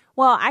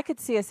 Well, I could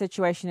see a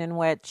situation in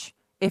which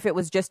if it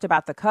was just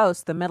about the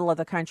coast, the middle of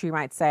the country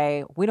might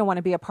say, we don't want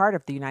to be a part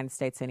of the United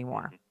States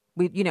anymore.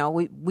 We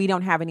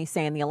don't have any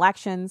say in the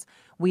elections.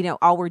 We know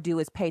all we do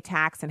is pay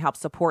tax and help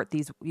support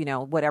these,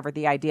 whatever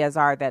the ideas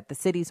are that the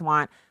cities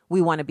want.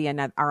 We want to be in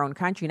our own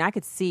country. And I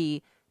could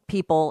see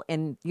people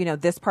in,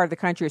 this part of the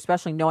country,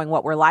 especially knowing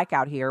what we're like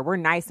out here. We're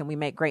nice and we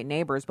make great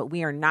neighbors, but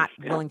we are not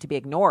willing to be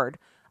ignored.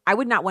 I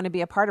would not want to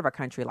be a part of a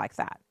country like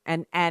that.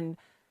 And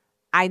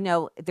I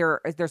know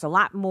there's a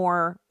lot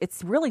more.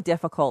 It's really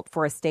difficult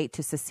for a state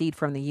to secede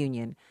from the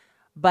union,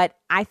 but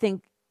I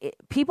think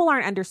people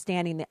aren't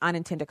understanding the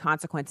unintended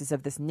consequences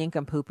of this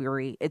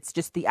nincompoopery. It's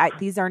just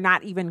these are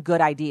not even good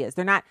ideas.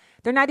 They're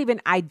not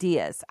even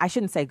ideas. I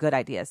shouldn't say good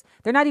ideas.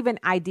 They're not even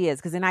ideas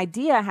because an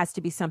idea has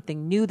to be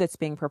something new that's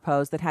being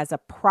proposed that has a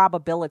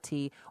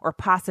probability or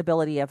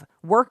possibility of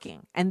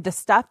working. And the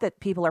stuff that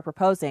people are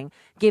proposing,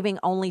 giving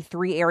only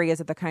 3 areas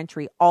of the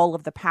country all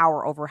of the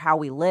power over how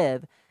we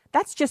live,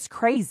 that's just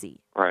crazy.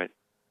 Right.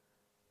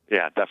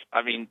 Yeah.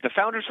 The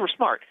founders were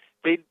smart.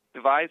 They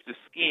devised a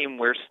scheme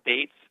where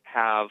states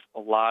have a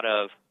lot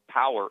of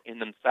power in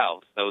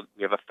themselves. So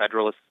we have a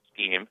federalist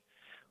scheme.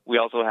 We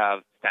also have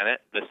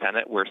the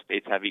Senate, where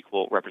states have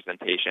equal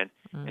representation.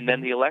 Mm-hmm. And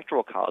then the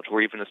Electoral College,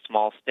 where even a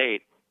small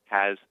state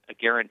has a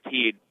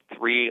guaranteed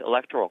 3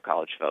 Electoral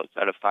College votes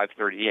out of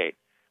 538.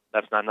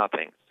 That's not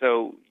nothing.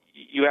 So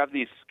you have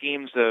these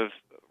schemes of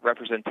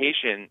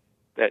representation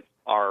that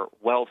are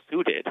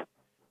well-suited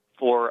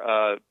for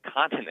a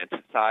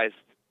continent-sized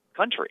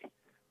country.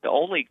 The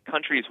only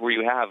countries where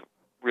you have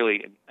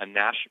really a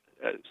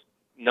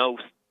no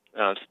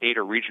state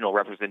or regional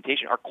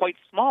representation are quite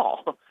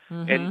small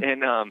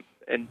and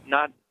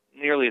not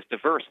nearly as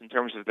diverse in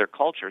terms of their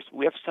cultures.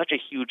 We have such a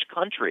huge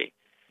country.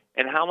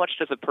 And how much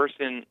does a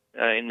person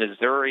in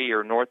Missouri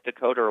or North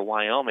Dakota or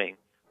Wyoming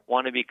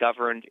want to be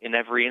governed in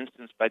every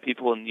instance by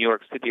people in New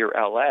York City or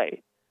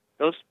L.A.?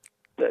 That's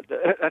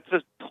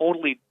a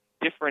totally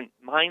different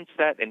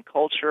mindset and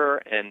culture,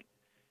 and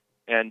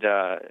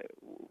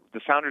the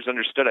founders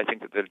understood, I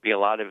think, that there'd be a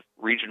lot of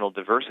regional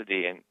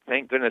diversity, and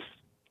thank goodness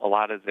a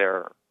lot of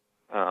their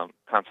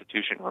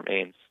Constitution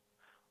remains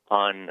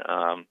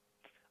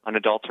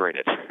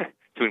unadulterated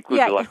to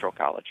include the Electoral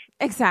College.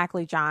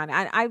 Exactly, John.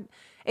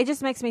 It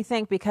just makes me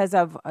think because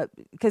I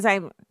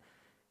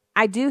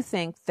do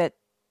think that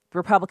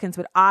Republicans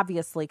would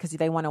obviously, because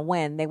they want to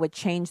win, they would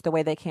change the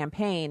way they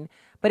campaign.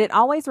 But it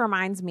always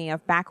reminds me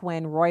of back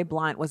when Roy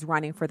Blunt was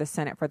running for the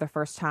Senate for the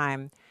first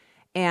time.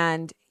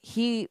 And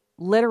he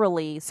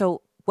literally,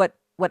 so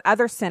what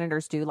other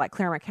senators do, like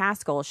Claire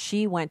McCaskill,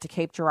 she went to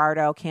Cape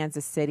Girardeau,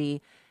 Kansas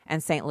City,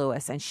 and St.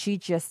 Louis. And she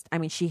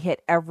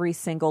hit every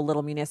single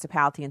little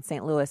municipality in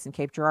St. Louis and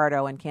Cape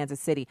Girardeau and Kansas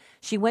City.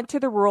 She went to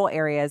the rural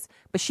areas,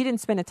 but she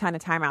didn't spend a ton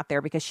of time out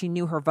there because she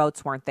knew her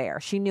votes weren't there.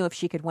 She knew if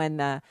she could win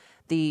the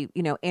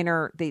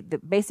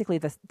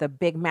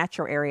big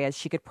metro areas,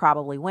 she could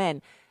probably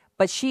win.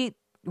 But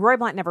Roy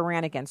Blunt never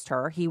ran against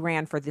her. He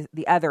ran for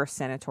the other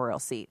senatorial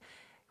seat.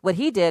 What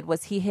he did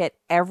was he hit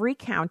every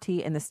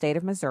county in the state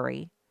of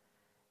Missouri,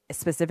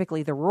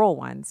 specifically the rural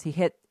ones. He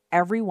hit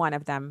every one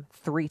of them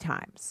 3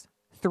 times,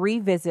 3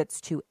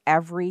 visits to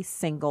every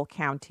single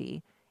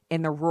county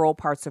in the rural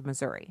parts of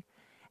Missouri.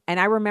 And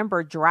I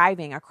remember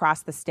driving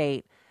across the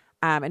state.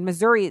 In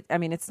Missouri,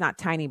 it's not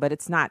tiny, but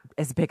it's not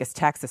as big as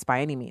Texas by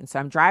any means. So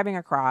I'm driving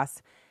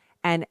across,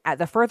 and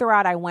the further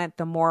out I went,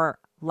 the more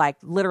like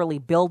literally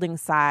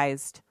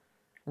building-sized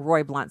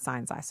Roy Blunt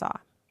signs I saw.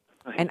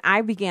 And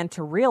I began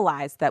to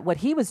realize that what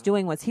he was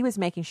doing was he was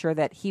making sure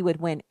that he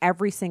would win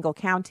every single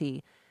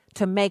county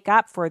to make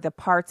up for the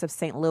parts of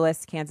St.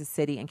 Louis, Kansas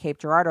City, and Cape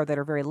Girardeau that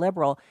are very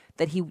liberal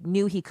that he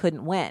knew he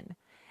couldn't win.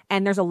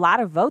 And there's a lot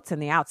of votes in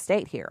the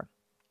outstate here.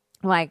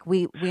 Like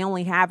we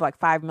only have like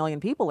 5 million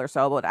people or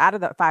so, but out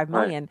of the 5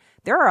 million,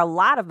 there are a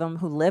lot of them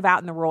who live out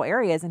in the rural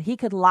areas, and he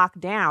could lock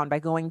down by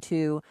going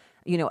to,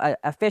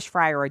 a fish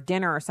fry or a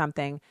dinner or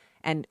something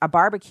and a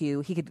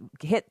barbecue. He could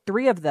hit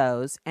 3 of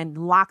those and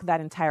lock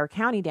that entire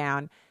county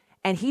down.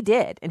 And he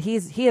did. And he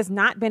has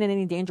not been in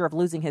any danger of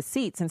losing his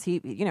seat since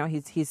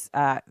he's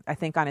I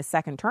think on his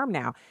second term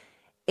now.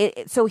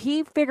 So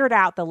he figured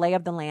out the lay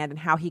of the land and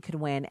how he could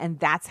win, and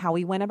that's how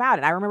he went about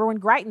it. I remember when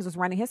Greitens was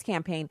running his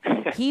campaign,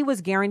 he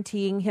was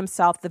guaranteeing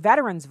himself the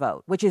veterans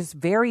vote, which is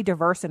very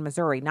diverse in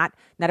Missouri. Not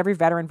every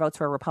veteran votes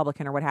for a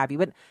Republican or what have you.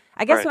 But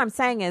I guess what I'm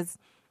saying is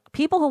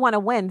people who want to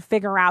win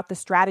figure out the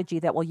strategy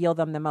that will yield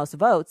them the most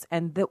votes.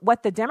 And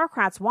what the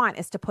Democrats want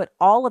is to put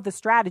all of the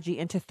strategy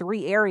into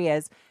 3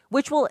 areas,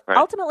 which will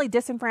ultimately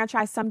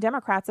disenfranchise some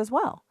Democrats as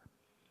well.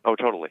 Oh,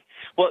 totally.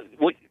 Well,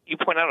 what you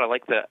point out, I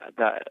like the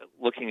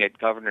looking at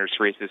governor's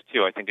races,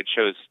 too. I think it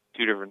shows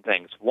 2 different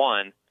things.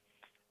 One,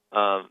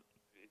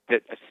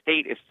 that a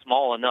state is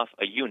small enough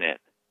a unit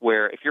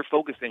where if you're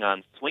focusing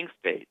on swing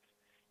states,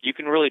 you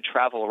can really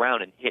travel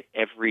around and hit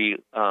every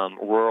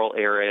rural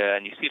area,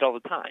 and you see it all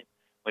the time.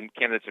 When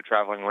candidates are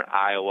traveling around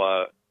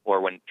Iowa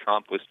or when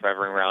Trump was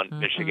traveling around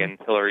Michigan,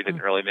 Hillary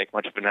didn't really make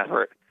much of an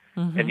effort.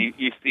 And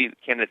you see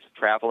candidates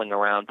traveling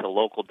around to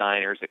local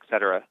diners, et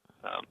cetera.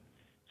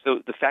 So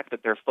the fact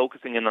that they're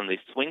focusing in on these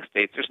swing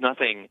states, there's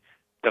nothing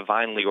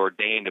divinely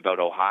ordained about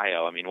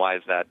Ohio. I mean, why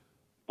is that?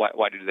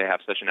 Why do they have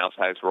such an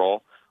outsized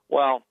role?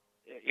 Well,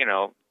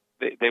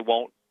 they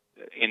won't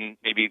in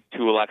maybe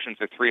 2 elections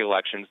or 3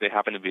 elections. They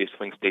happen to be a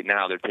swing state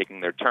now. They're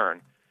taking their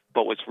turn.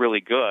 But what's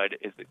really good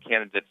is that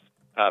candidates,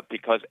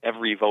 because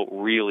every vote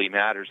really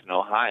matters in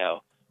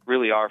Ohio,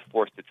 really are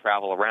forced to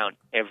travel around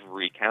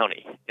every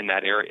county in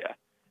that area.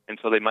 And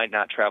so they might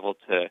not travel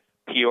to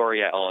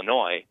Peoria,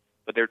 Illinois,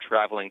 but they're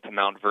traveling to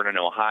Mount Vernon,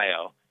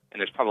 Ohio, and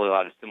there's probably a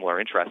lot of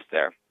similar interests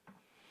there.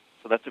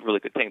 So that's a really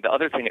good thing. The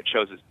other thing it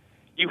shows is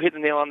you hit the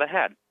nail on the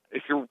head.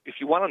 If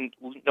you want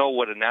to know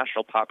what a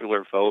national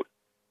popular vote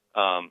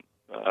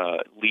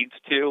leads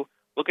to,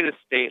 look at a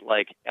state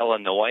like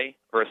Illinois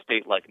or a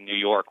state like New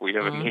York, where you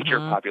have a major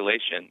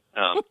population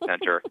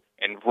center,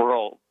 and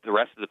rural, the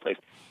rest of the place.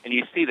 And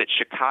you see that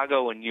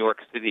Chicago and New York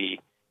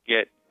City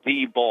get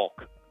the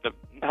bulk,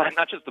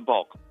 not just the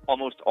bulk,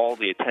 almost all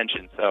the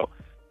attention. So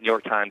New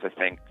York Times, I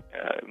think,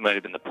 it might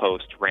have been the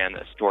Post, ran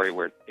a story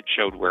where it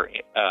showed where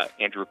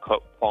Andrew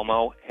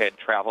Cuomo had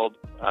traveled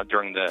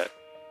during the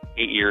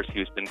 8 years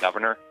he's been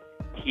governor.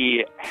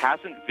 He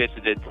hasn't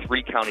visited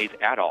 3 counties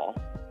at all.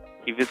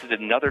 He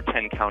visited another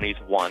 10 counties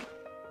once.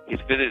 He's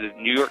visited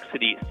New York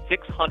City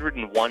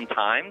 601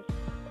 times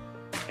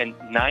and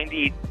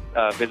 90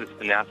 visits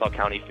to Nassau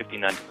County,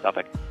 59 to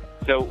Suffolk.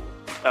 So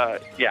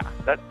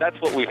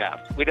that's what we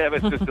have. We'd have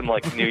a system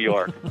like New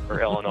York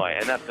or Illinois,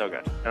 and that's no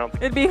good.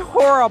 It'd be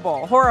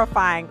horrible,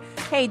 horrifying.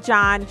 Hey,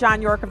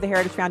 John York of the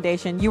Heritage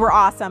Foundation, you were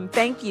awesome.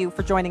 Thank you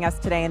for joining us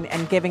today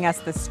and giving us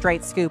the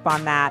straight scoop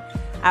on that.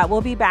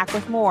 We'll be back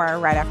with more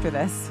right after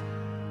this.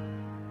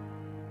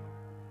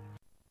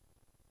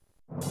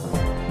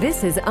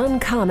 This is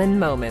Uncommon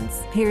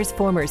Moments. Here's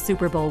former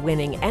Super Bowl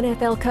winning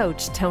NFL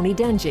coach Tony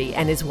Dungy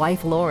and his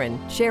wife Lauren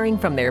sharing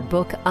from their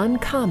book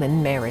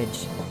Uncommon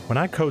Marriage. When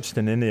I coached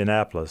in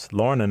Indianapolis,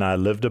 Lauren and I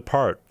lived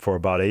apart for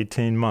about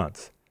 18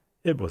 months.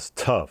 It was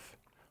tough.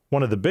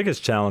 One of the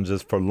biggest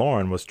challenges for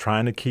Lauren was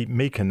trying to keep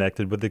me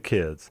connected with the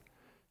kids.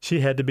 She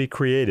had to be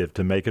creative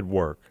to make it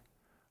work.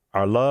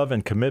 Our love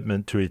and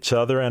commitment to each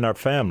other and our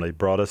family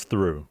brought us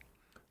through.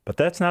 But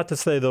that's not to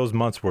say those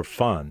months were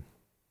fun.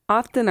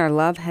 Often our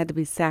love had to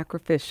be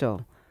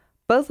sacrificial.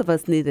 Both of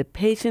us needed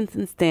patience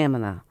and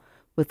stamina.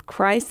 With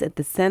Christ at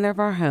the center of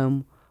our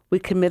home, we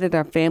committed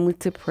our family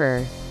to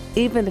prayer,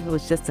 even if it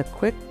was just a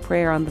quick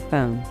prayer on the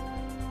phone.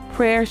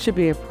 Prayer should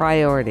be a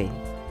priority.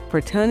 For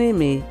Tony and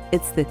me,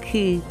 it's the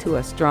key to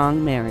a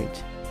strong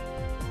marriage.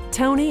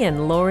 Tony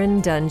and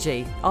Lauren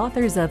Dungy,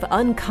 authors of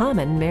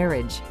Uncommon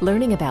Marriage,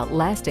 learning about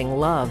lasting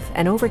love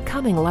and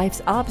overcoming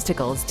life's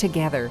obstacles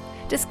together.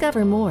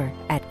 Discover more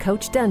at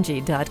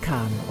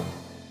CoachDungy.com.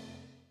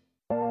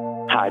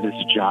 Hi, this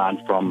is John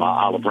from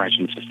Olive Branch,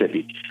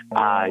 Mississippi.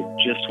 I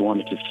just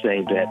wanted to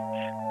say that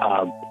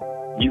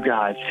you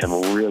guys have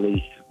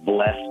really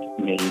blessed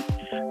me.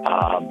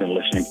 I've been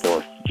listening for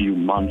a few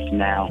months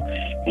now,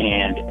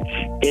 and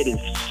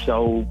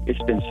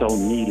it's been so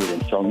needed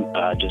and so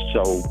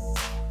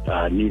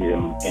needed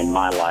in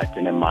my life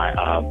and in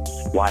my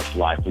wife's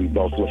life. We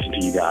both listen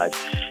to you guys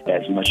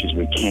as much as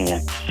we can,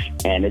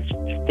 and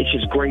it's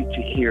just great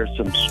to hear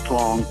some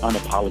strong,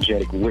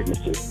 unapologetic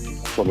witnesses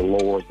for the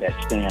Lord that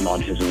stand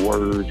on His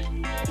word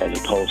as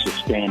opposed to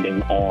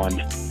standing on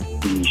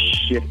the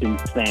shifting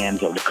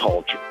sands of the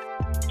culture.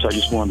 So I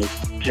just wanted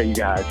to tell you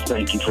guys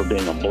thank you for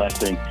being a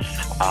blessing.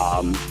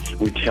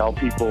 We tell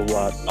people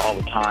all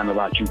the time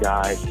about you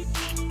guys,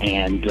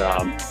 and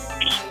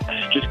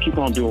just keep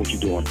on doing what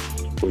you're doing.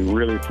 We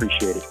really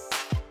appreciate it.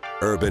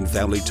 Urban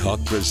Family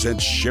Talk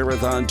presents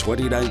Share-a-thon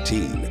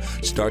 2019.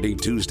 Starting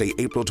Tuesday,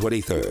 April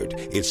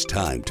 23rd, it's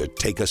time to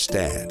take a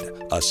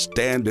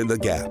stand in the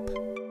gap.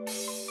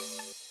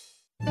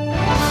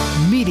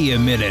 Media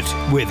Minute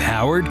with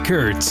Howard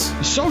Kurtz.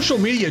 Social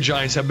media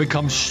giants have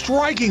become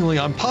strikingly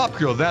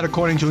unpopular. That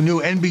according to a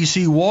new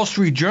NBC Wall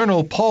Street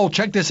Journal poll.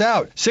 Check this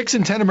out. 6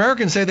 in 10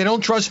 Americans say they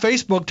don't trust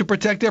Facebook to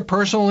protect their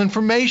personal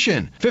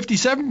information.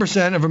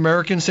 57% of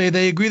Americans say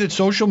they agree that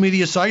social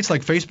media sites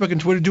like Facebook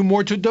and Twitter do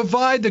more to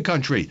divide the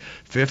country.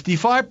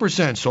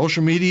 55%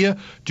 social media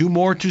do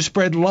more to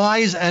spread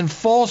lies and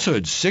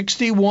falsehoods.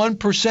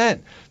 61%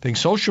 think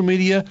social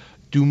media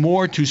do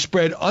more to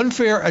spread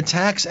unfair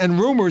attacks and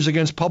rumors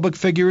against public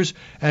figures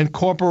and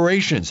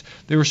corporations.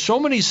 There are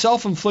so many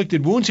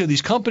self-inflicted wounds here.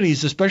 These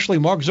companies, especially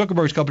Mark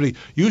Zuckerberg's company,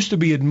 used to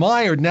be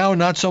admired, now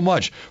not so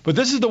much. But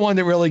this is the one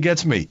that really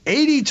gets me.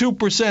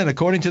 82%,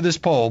 according to this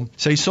poll,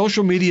 say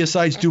social media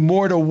sites do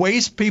more to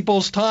waste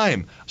people's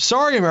time.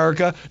 Sorry,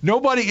 America,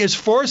 nobody is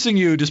forcing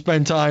you to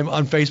spend time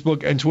on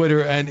Facebook and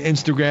Twitter and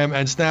Instagram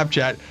and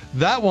Snapchat.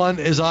 That one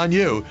is on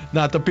you,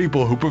 not the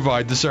people who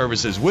provide the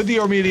services. With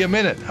your Media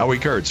Minute, Howie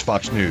Kurtz,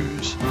 Fox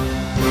News.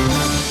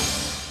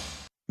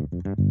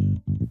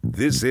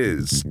 This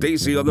is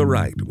Stacy on the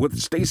Right with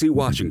Stacy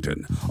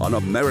Washington on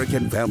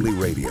American Family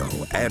Radio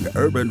and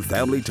Urban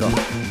Family Talk.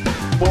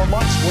 4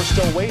 months, we're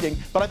still waiting,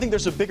 but I think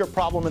there's a bigger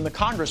problem in the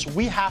Congress.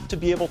 We have to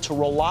be able to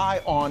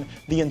rely on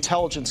the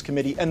Intelligence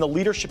Committee and the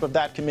leadership of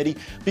that committee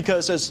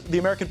because, as the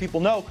American people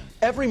know,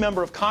 every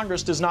member of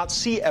Congress does not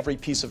see every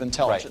piece of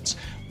intelligence.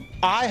 Right.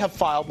 I have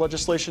filed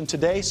legislation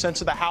today sent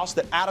to the House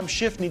that Adam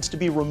Schiff needs to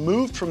be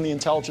removed from the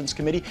Intelligence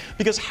Committee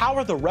because how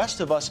are the rest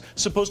of us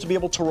supposed to be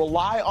able to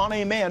rely on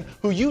a man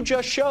who you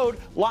just showed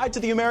lied to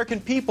the American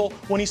people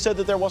when he said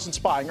that there wasn't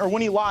spying, or when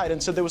he lied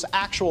and said there was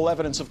actual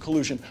evidence of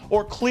collusion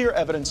or clear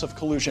evidence of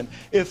collusion?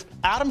 If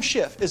Adam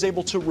Schiff is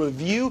able to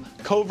review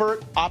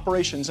covert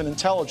operations and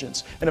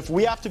intelligence, and if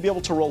we have to be able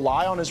to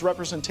rely on his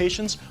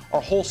representations, our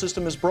whole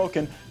system is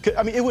broken.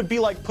 I mean, it would be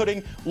like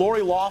putting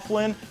Lori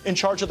Loughlin in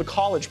charge of the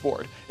College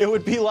Board. It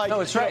would be like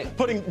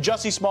putting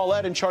Jussie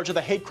Smollett in charge of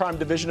the hate crime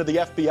division of the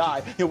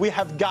FBI. We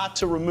have got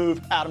to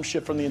remove Adam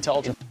Schiff from the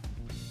intelligence.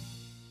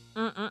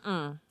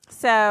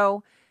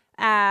 So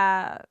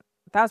that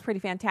was pretty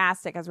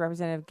fantastic as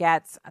Representative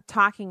Getz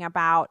talking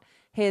about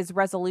his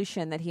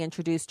resolution that he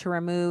introduced to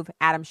remove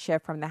Adam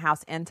Schiff from the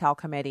House Intel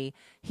Committee.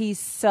 He's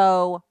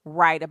so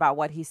right about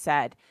what he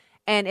said.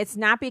 And it's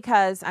not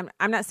because,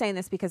 I'm not saying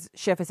this because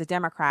Schiff is a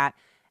Democrat.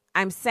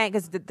 I'm saying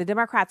because the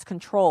Democrats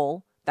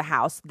control the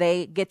House.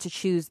 They get to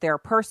choose their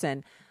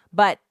person.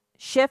 But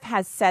Schiff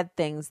has said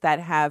things that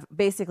have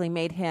basically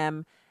made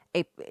him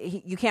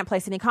you can't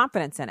place any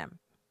confidence in him.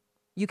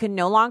 You can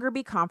no longer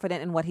be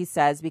confident in what he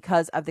says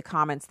because of the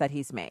comments that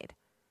he's made.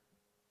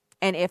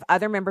 And if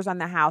other members on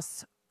the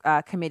House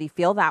committee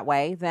feel that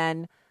way,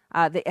 then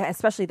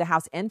especially the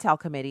House Intel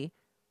Committee,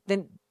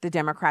 then the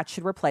Democrats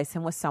should replace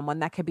him with someone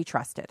that could be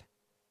trusted.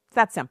 It's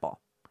that simple.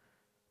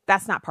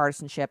 That's not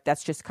partisanship.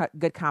 That's just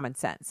good common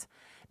sense.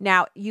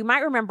 Now, you might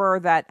remember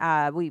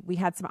that we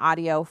had some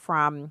audio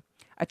from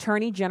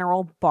Attorney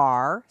General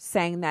Barr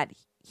saying that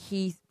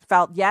he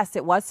felt, yes,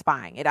 it was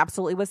spying. It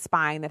absolutely was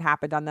spying that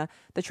happened on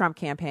the Trump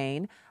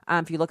campaign.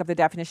 If you look up the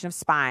definition of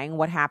spying,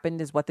 what happened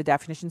is what the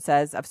definition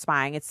says of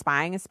spying. It's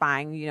spying is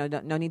spying.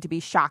 No need to be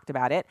shocked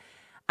about it.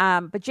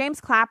 But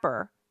James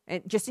Clapper,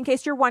 just in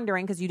case you're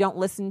wondering, because you don't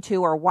listen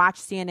to or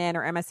watch CNN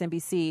or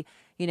MSNBC,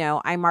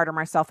 I martyr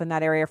myself in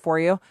that area for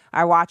you.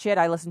 I watch it.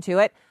 I listen to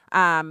it.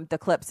 The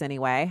clips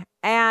anyway.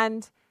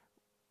 And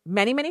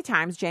many, many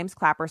times, James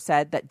Clapper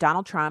said that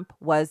Donald Trump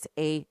was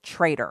a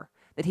traitor,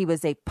 that he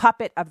was a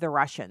puppet of the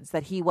Russians,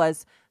 that he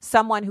was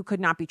someone who could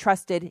not be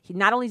trusted. He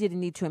not only did he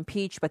need to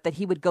impeach, but that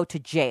he would go to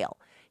jail.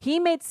 He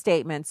made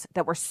statements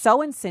that were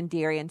so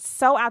incendiary and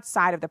so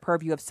outside of the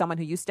purview of someone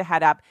who used to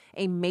head up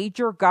a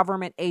major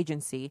government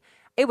agency.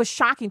 It was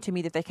shocking to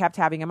me that they kept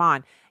having him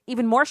on.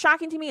 Even more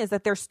shocking to me is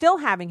that they're still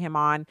having him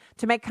on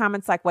to make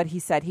comments like what he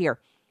said here.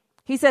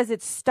 He says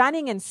it's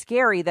stunning and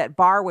scary that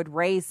Barr would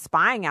raise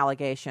spying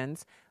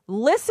allegations.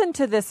 Listen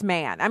to this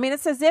man. I mean,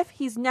 it's as if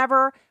he's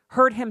never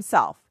heard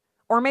himself.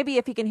 Or maybe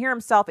if he can hear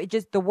himself,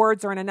 the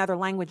words are in another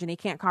language and he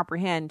can't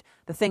comprehend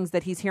the things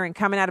that he's hearing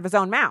coming out of his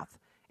own mouth.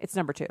 It's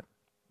number 2.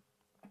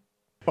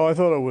 Oh, I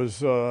thought it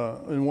was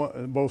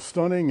both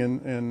stunning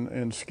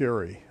and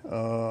scary.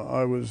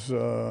 I was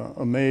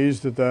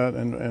amazed at that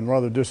and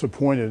rather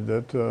disappointed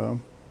that the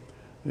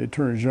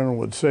Attorney General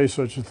would say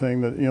such a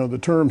thing. That the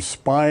term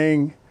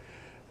spying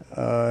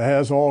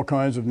has all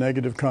kinds of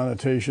negative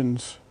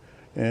connotations,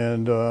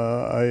 and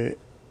I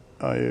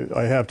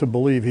have to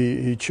believe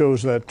he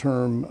chose that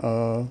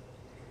term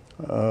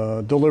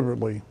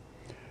deliberately.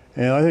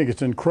 And I think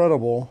it's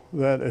incredible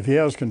that if he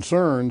has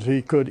concerns,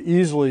 he could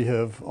easily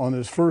have, on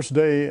his first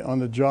day on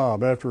the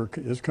job after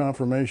his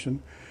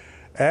confirmation,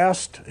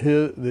 asked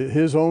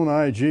his own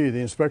IG, the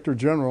Inspector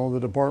General of the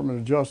Department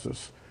of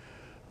Justice,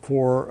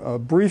 for a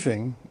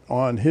briefing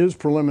on his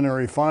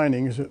preliminary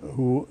findings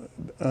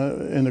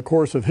in the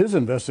course of his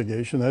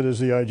investigation, that is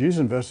the IG's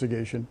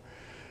investigation,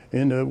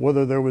 into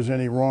whether there was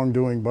any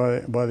wrongdoing by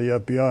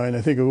the FBI. And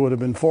I think it would have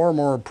been far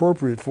more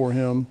appropriate for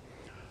him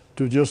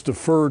to just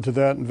defer to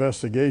that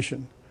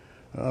investigation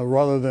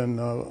rather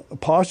than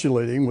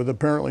postulating with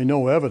apparently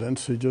no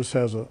evidence. He just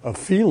has a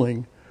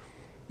feeling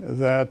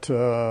that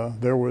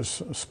there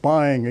was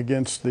spying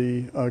against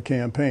the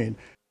campaign.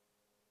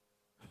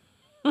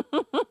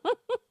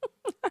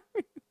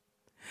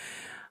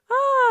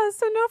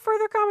 So no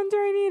further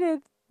commentary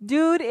needed.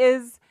 Dude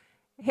is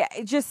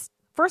just,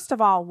 first of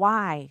all,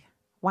 why?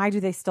 Why do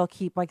they still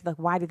keep,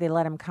 why do they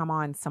let him come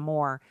on some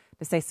more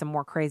to say some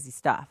more crazy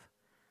stuff?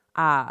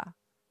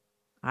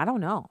 I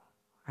don't know.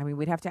 I mean,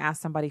 we'd have to ask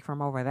somebody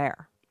from over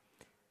there.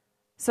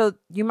 So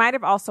you might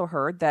have also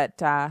heard that,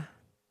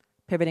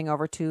 pivoting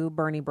over to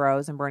Bernie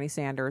Bros and Bernie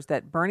Sanders,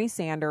 that Bernie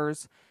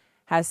Sanders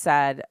has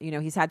said,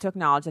 he's had to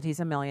acknowledge that he's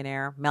a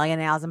millionaire,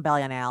 millionaires and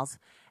billionaires.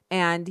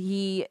 And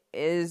he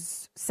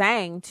is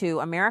saying to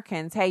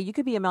Americans, hey, you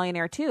could be a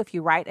millionaire too if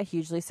you write a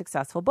hugely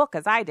successful book,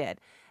 as I did.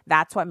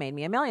 That's what made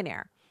me a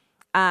millionaire.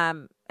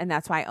 And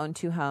that's why I own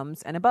 2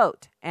 homes and a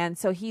boat. And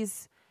so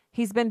he's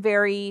been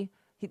very,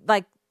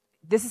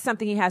 this is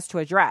something he has to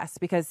address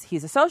because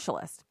he's a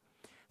socialist.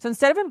 So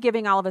instead of him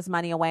giving all of his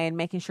money away and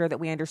making sure that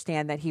we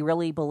understand that he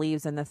really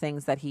believes in the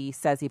things that he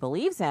says he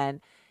believes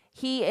in,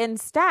 he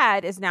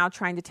instead is now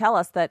trying to tell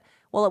us that,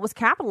 well, it was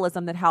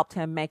capitalism that helped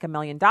him make $1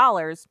 million,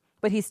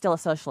 but he's still a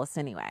socialist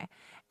anyway.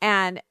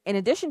 And in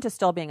addition to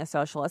still being a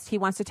socialist, he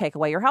wants to take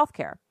away your health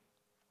care.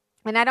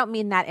 And I don't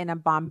mean that in a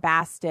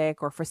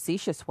bombastic or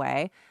facetious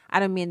way.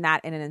 I don't mean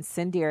that in an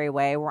incendiary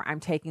way where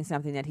I'm taking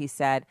something that he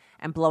said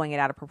and blowing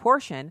it out of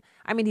proportion.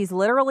 I mean, he's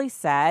literally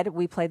said,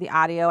 we played the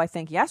audio, I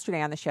think,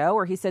 yesterday on the show,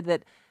 where he said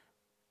that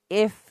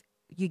if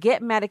you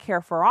get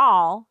Medicare for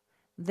all,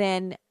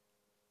 then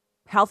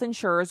health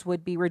insurers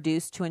would be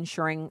reduced to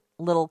insuring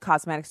little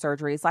cosmetic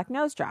surgeries like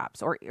nose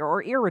jobs or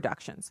ear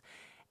reductions.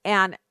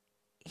 And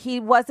he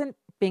wasn't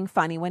being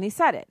funny when he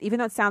said it, even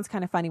though it sounds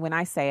kind of funny when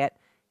I say it.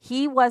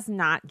 He was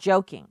not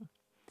joking.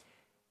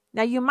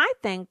 Now, you might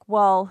think,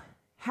 well,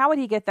 how would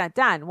he get that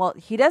done? Well,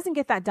 he doesn't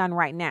get that done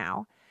right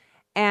now.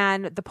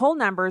 And the poll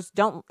numbers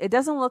it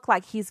doesn't look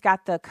like he's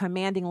got the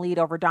commanding lead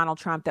over Donald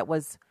Trump that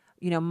was,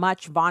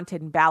 much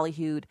vaunted and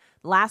ballyhooed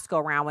last go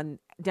around when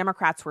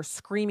Democrats were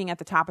screaming at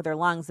the top of their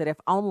lungs that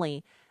if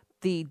only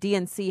the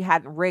DNC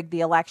hadn't rigged the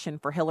election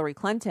for Hillary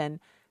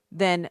Clinton,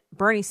 then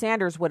Bernie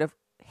Sanders would have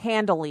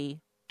handily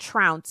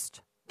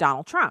trounced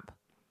Donald Trump.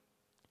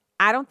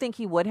 I don't think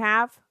he would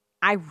have.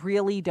 I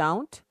really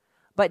don't.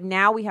 But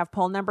now we have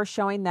poll numbers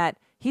showing that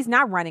he's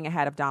not running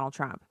ahead of Donald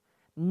Trump,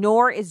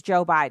 nor is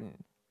Joe Biden.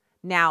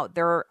 Now,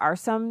 there are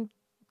some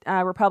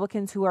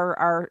Republicans who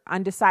are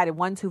undecided,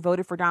 ones who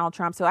voted for Donald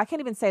Trump. So I can't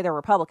even say they're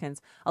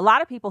Republicans. A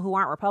lot of people who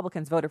aren't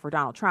Republicans voted for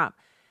Donald Trump.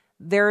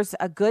 There's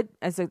a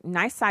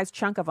nice sized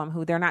chunk of them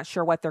who they're not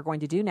sure what they're going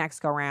to do next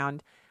go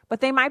round. but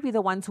they might be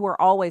the ones who are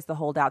always the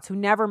holdouts, who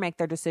never make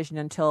their decision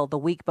until the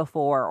week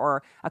before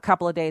or a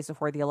couple of days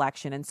before the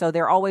election. And so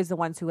they're always the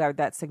ones who have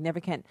that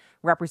significant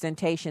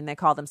representation. They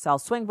call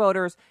themselves swing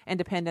voters,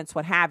 independents,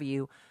 what have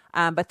you.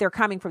 But they're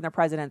coming from the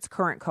president's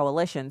current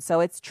coalition.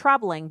 So it's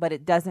troubling, but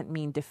it doesn't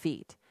mean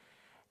defeat.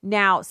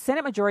 Now,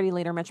 Senate Majority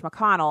Leader Mitch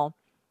McConnell,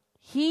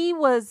 he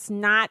was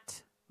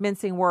not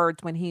mincing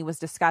words when he was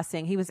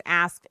discussing. He was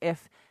asked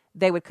if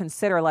they would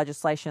consider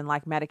legislation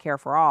like Medicare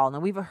for All. Now,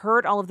 we've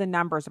heard all of the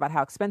numbers about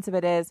how expensive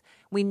it is.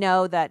 We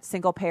know that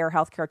single-payer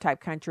healthcare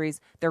type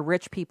countries, the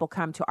rich people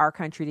come to our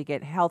country to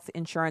get health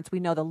insurance. We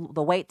know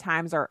the wait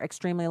times are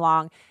extremely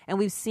long, and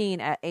we've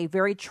seen a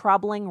very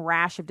troubling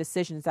rash of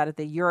decisions out of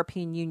the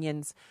European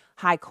Union's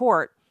High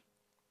Court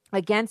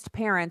against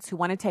parents who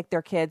want to take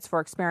their kids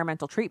for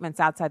experimental treatments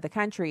outside the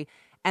country,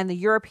 and the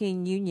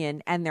European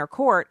Union and their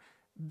court,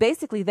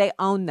 basically they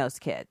own those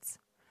kids.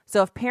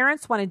 So if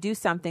parents want to do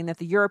something that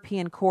the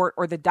European court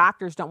or the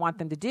doctors don't want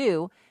them to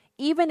do,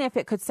 even if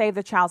it could save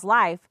the child's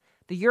life,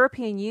 the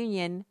European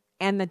Union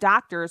and the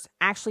doctors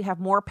actually have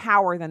more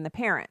power than the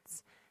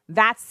parents.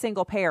 That's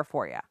single payer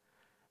for you.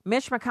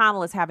 Mitch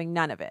McConnell is having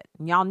none of it.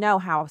 And y'all know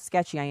how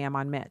sketchy I am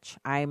on Mitch.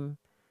 I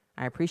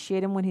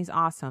appreciate him when he's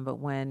awesome, but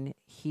when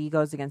he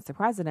goes against the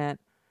president,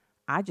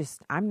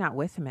 I'm not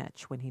with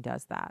Mitch when he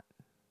does that.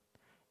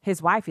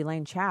 His wife,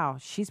 Elaine Chao,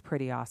 she's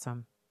pretty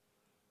awesome.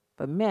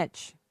 But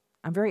Mitch,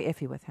 I'm very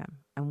iffy with him.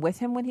 I'm with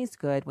him when he's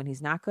good. When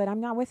he's not good, I'm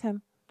not with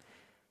him.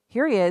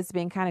 Here he is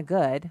being kind of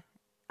good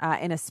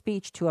in a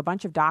speech to a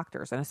bunch of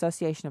doctors, an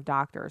association of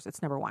doctors.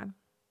 It's number one.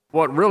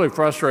 What really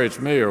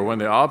frustrates me are when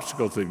the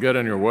obstacles that get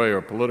in your way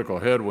are political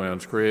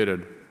headwinds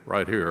created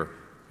right here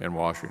in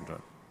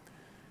Washington.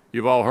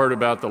 You've all heard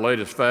about the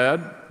latest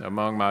fad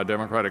among my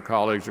Democratic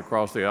colleagues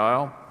across the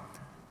aisle,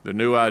 the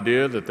new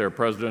idea that their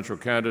presidential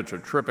candidates are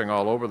tripping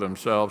all over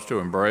themselves to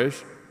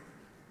embrace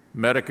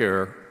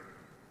Medicare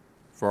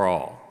for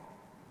all,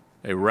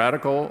 a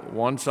radical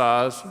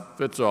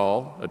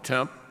one-size-fits-all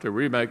attempt to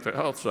remake the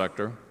health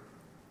sector,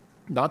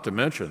 not to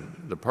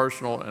mention the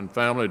personal and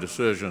family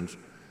decisions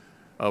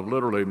of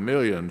literally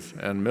millions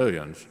and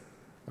millions,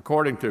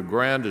 according to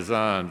grand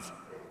designs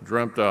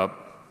dreamt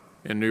up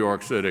in New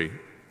York City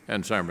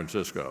and San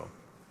Francisco.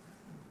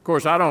 Of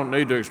course, I don't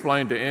need to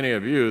explain to any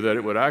of you that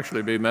it would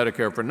actually be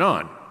Medicare for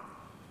none.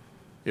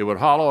 It would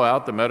hollow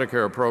out the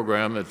Medicare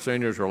program that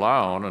seniors rely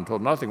on until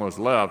nothing was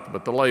left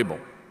but the label,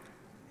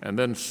 and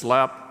then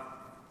slap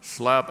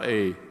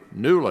a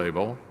new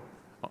label,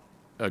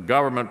 a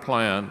government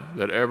plan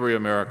that every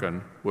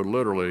American would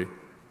literally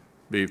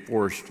be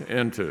forced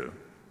into.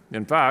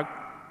 In fact,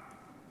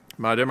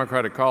 my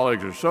Democratic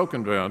colleagues are so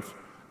convinced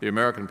the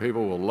American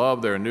people will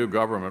love their new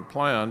government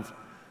plans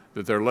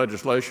that their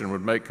legislation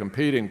would make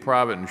competing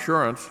private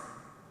insurance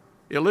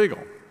illegal.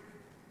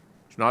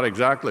 It's not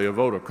exactly a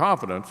vote of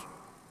confidence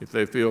if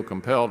they feel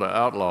compelled to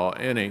outlaw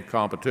any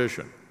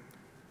competition.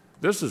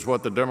 This is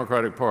what the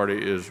Democratic Party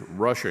is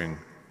rushing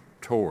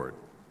toward.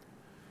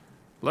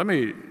 Let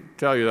me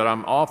tell you that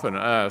I'm often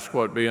asked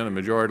what being the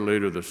majority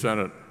leader of the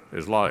Senate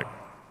is like.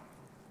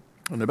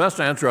 And the best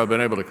answer I've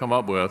been able to come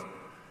up with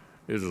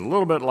is a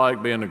little bit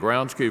like being the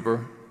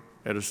groundskeeper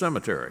at a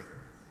cemetery.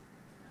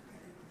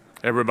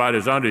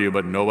 Everybody's under you,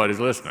 but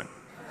nobody's listening.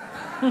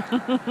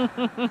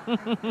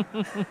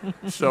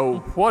 So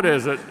what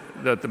is it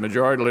that the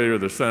majority leader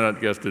of the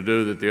Senate gets to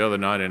do that the other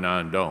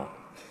 99 don't?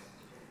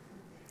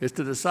 Is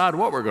to decide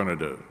what we're going to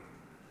do.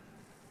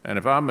 And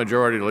if I'm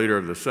majority leader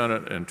of the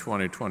Senate in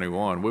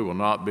 2021, we will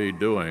not be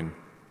doing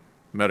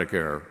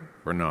Medicare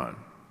for none.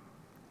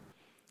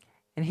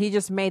 And he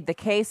just made the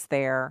case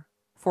there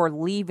for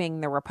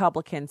leaving the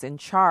Republicans in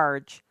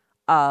charge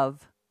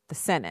of the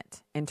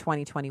Senate in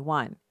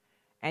 2021.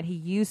 And he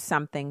used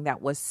something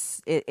that was,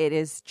 it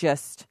is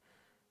just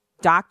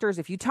doctors.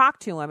 If you talk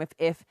to them,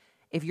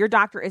 if your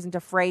doctor isn't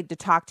afraid to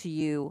talk to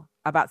you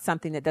about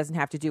something that doesn't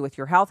have to do with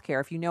your health care,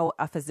 if you know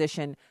a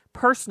physician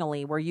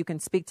personally where you can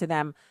speak to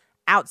them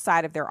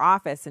outside of their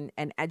office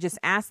and just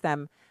ask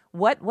them,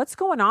 what's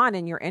going on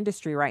in your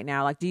industry right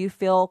now? Like, do you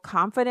feel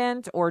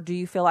confident, or do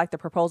you feel like the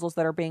proposals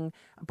that are being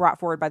brought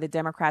forward by the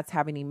Democrats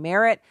have any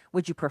merit?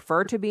 Would you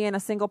prefer to be in a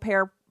single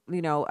payer,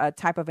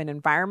 type of an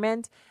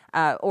environment?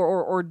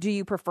 Or do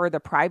you prefer the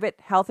private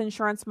health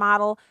insurance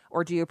model,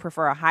 or do you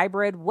prefer a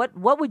hybrid?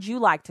 What would you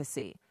like to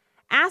see?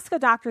 Ask a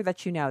doctor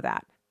that you know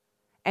that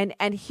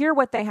and hear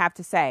what they have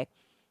to say.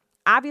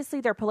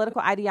 Obviously, their political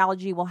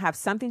ideology will have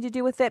something to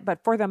do with it,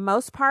 but for the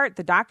most part,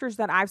 the doctors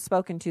that I've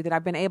spoken to, that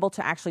I've been able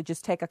to actually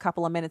just take a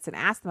couple of minutes and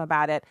ask them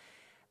about it,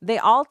 they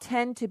all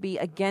tend to be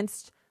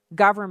against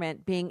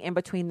government being in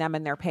between them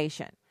and their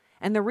patient.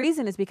 And the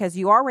reason is because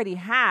you already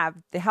have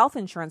the health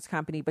insurance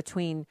company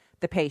between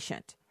the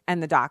patient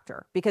and the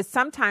doctor. Because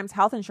sometimes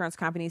health insurance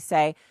companies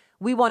say,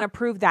 we won't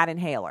approve that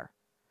inhaler.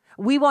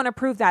 We won't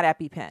approve that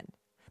EpiPen.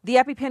 The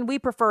EpiPen we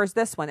prefer is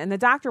this one. And the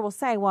doctor will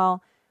say,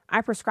 well,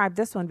 I prescribed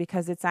this one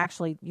because it's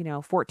actually,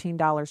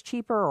 $14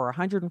 cheaper or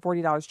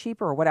 $140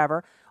 cheaper or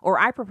whatever. Or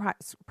I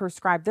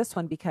prescribed this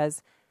one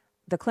because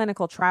the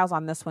clinical trials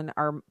on this one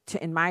are,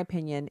 in my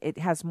opinion, it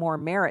has more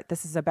merit.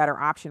 This is a better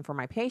option for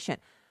my patient.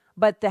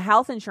 But the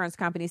health insurance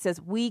company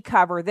says, we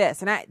cover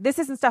this. And this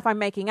isn't stuff I'm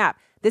making up.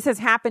 This has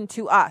happened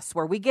to us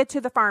where we get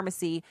to the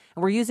pharmacy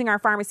and we're using our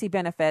pharmacy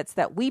benefits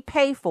that we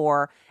pay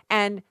for.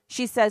 And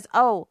she says,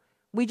 oh,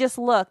 we just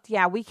looked.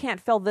 Yeah, we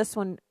can't fill this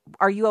one.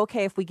 Are you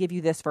okay if we give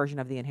you this version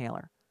of the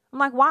inhaler? I'm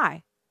like,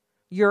 why?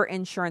 Your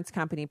insurance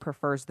company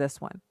prefers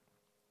this one.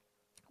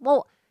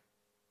 Well,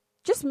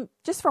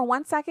 just for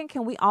 1 second,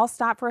 can we all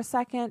stop for a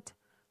second?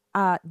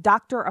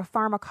 Doctor of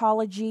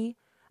pharmacology,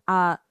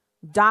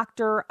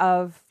 doctor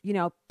of,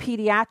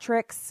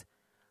 pediatrics,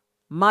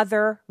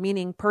 mother,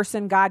 meaning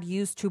person God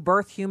used to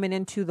birth human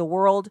into the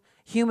world,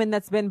 human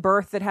that's been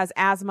birthed that has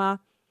asthma.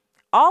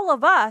 All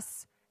of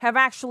us have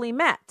actually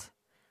met.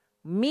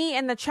 Me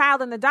and the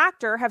child and the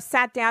doctor have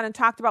sat down and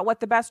talked about what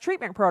the best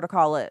treatment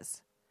protocol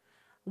is.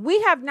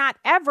 We have not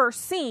ever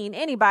seen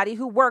anybody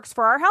who works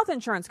for our health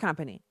insurance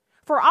company.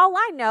 For all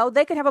I know,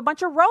 they could have a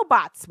bunch of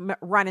robots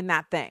running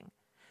that thing.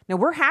 Now,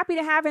 we're happy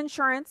to have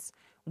insurance.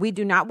 We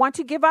do not want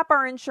to give up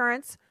our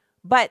insurance.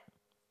 But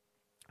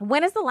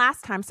when is the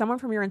last time someone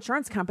from your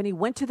insurance company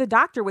went to the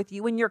doctor with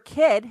you when your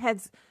kid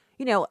has,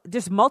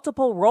 just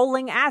multiple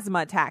rolling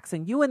asthma attacks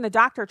and you and the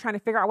doctor are trying to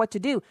figure out what to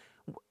do?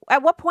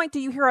 At what point do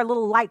you hear a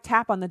little light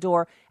tap on the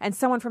door and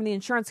someone from the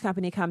insurance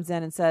company comes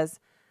in and says,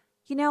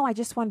 I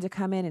just wanted to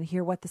come in and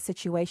hear what the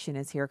situation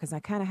is here because I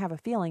kind of have a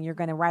feeling you're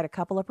going to write a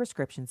couple of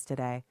prescriptions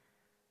today.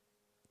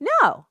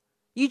 No,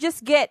 you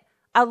just get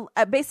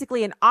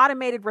basically an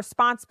automated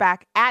response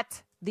back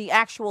at the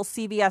actual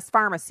CVS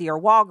pharmacy or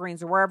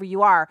Walgreens or wherever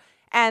you are.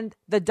 And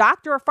the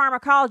doctor of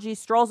pharmacology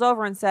strolls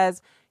over and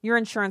says, your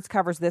insurance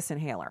covers this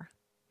inhaler.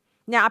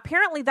 Now,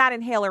 apparently that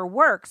inhaler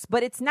works,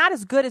 but it's not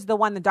as good as the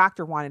one the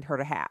doctor wanted her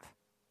to have.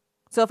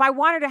 So if I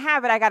want her to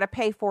have it, I got to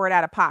pay for it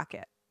out of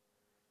pocket.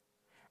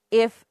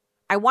 If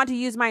I want to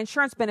use my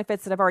insurance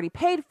benefits that I've already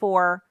paid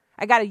for,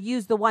 I got to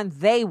use the one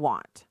they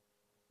want.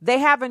 They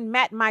haven't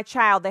met my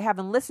child. They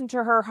haven't listened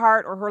to her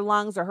heart or her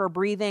lungs or her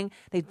breathing.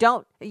 They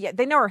know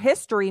her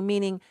history,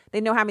 meaning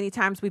they know how many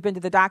times we've been to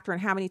the doctor and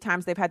how many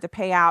times they've had to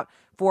pay out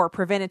for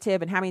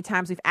preventative and how many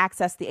times we've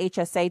accessed the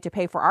HSA to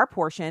pay for our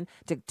portion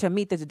to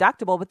meet the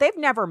deductible, but they've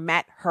never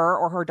met her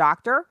or her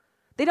doctor.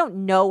 They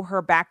don't know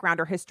her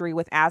background or history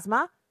with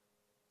asthma.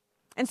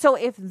 And so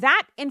if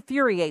that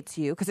infuriates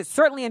you, because it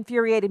certainly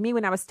infuriated me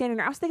when I was standing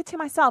there, I was thinking to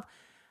myself,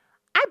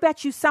 I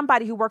bet you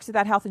somebody who works at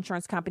that health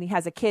insurance company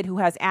has a kid who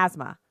has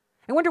asthma.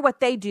 I wonder what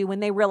they do when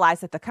they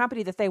realize that the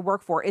company that they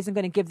work for isn't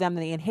going to give them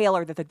the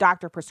inhaler that the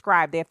doctor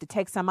prescribed. They have to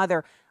take some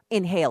other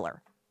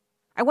inhaler.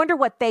 I wonder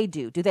what they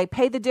do. Do they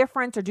pay the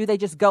difference or do they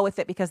just go with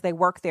it because they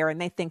work there and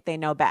they think they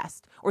know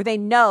best or they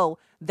know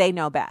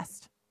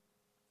best?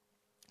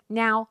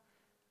 Now,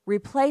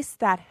 replace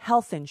that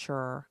health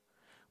insurer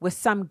with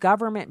some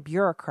government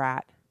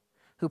bureaucrat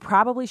who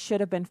probably should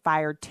have been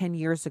fired 10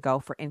 years ago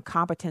for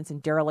incompetence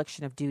and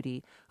dereliction of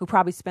duty, who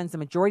probably spends the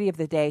majority of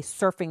the day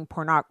surfing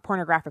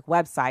pornographic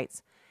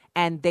websites,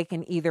 and they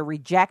can either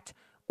reject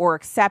or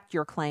accept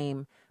your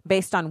claim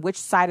based on which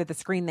side of the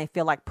screen they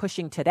feel like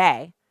pushing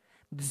today.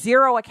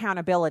 Zero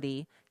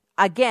accountability.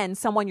 Again,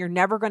 someone you're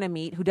never going to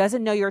meet, who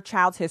doesn't know your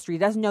child's history,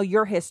 doesn't know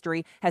your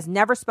history, has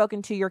never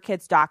spoken to your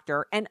kid's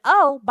doctor. And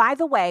oh, by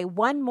the way,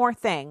 one more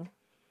thing.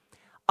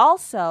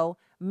 Also,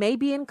 may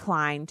be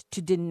inclined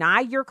to deny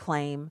your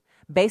claim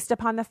based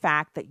upon the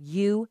fact that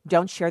you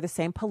don't share the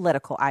same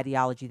political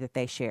ideology that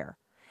they share.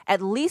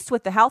 At least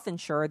with the health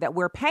insurer that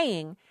we're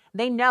paying,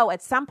 they know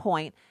at some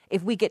point,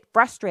 if we get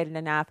frustrated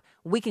enough,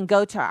 we can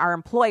go to our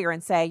employer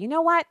and say, you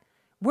know what?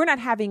 We're not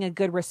having a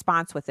good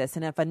response with this.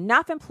 And if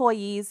enough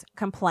employees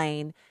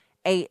complain,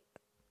 a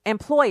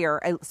employer,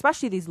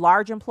 especially these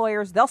large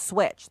employers, they'll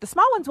switch. The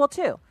small ones will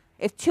too.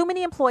 If too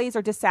many employees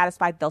are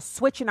dissatisfied, they'll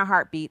switch in a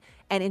heartbeat,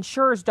 and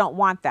insurers don't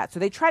want that. So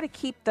they try to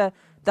keep the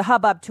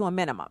hubbub to a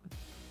minimum.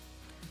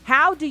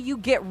 How do you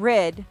get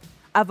rid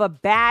of a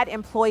bad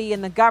employee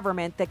in the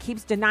government that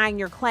keeps denying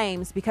your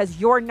claims because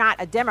you're not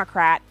a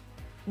Democrat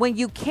when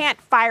you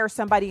can't fire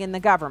somebody in the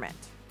government?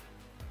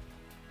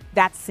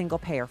 That's single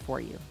payer for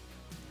you.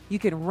 You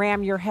can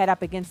ram your head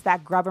up against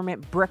that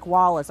government brick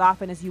wall as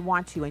often as you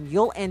want to, and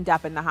you'll end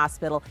up in the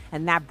hospital,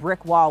 and that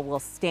brick wall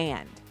will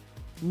stand.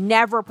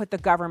 Never put the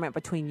government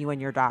between you and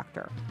your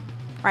doctor.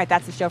 All right,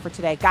 that's the show for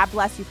today. God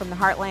bless you from the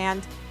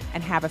heartland,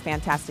 and have a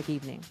fantastic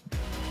evening.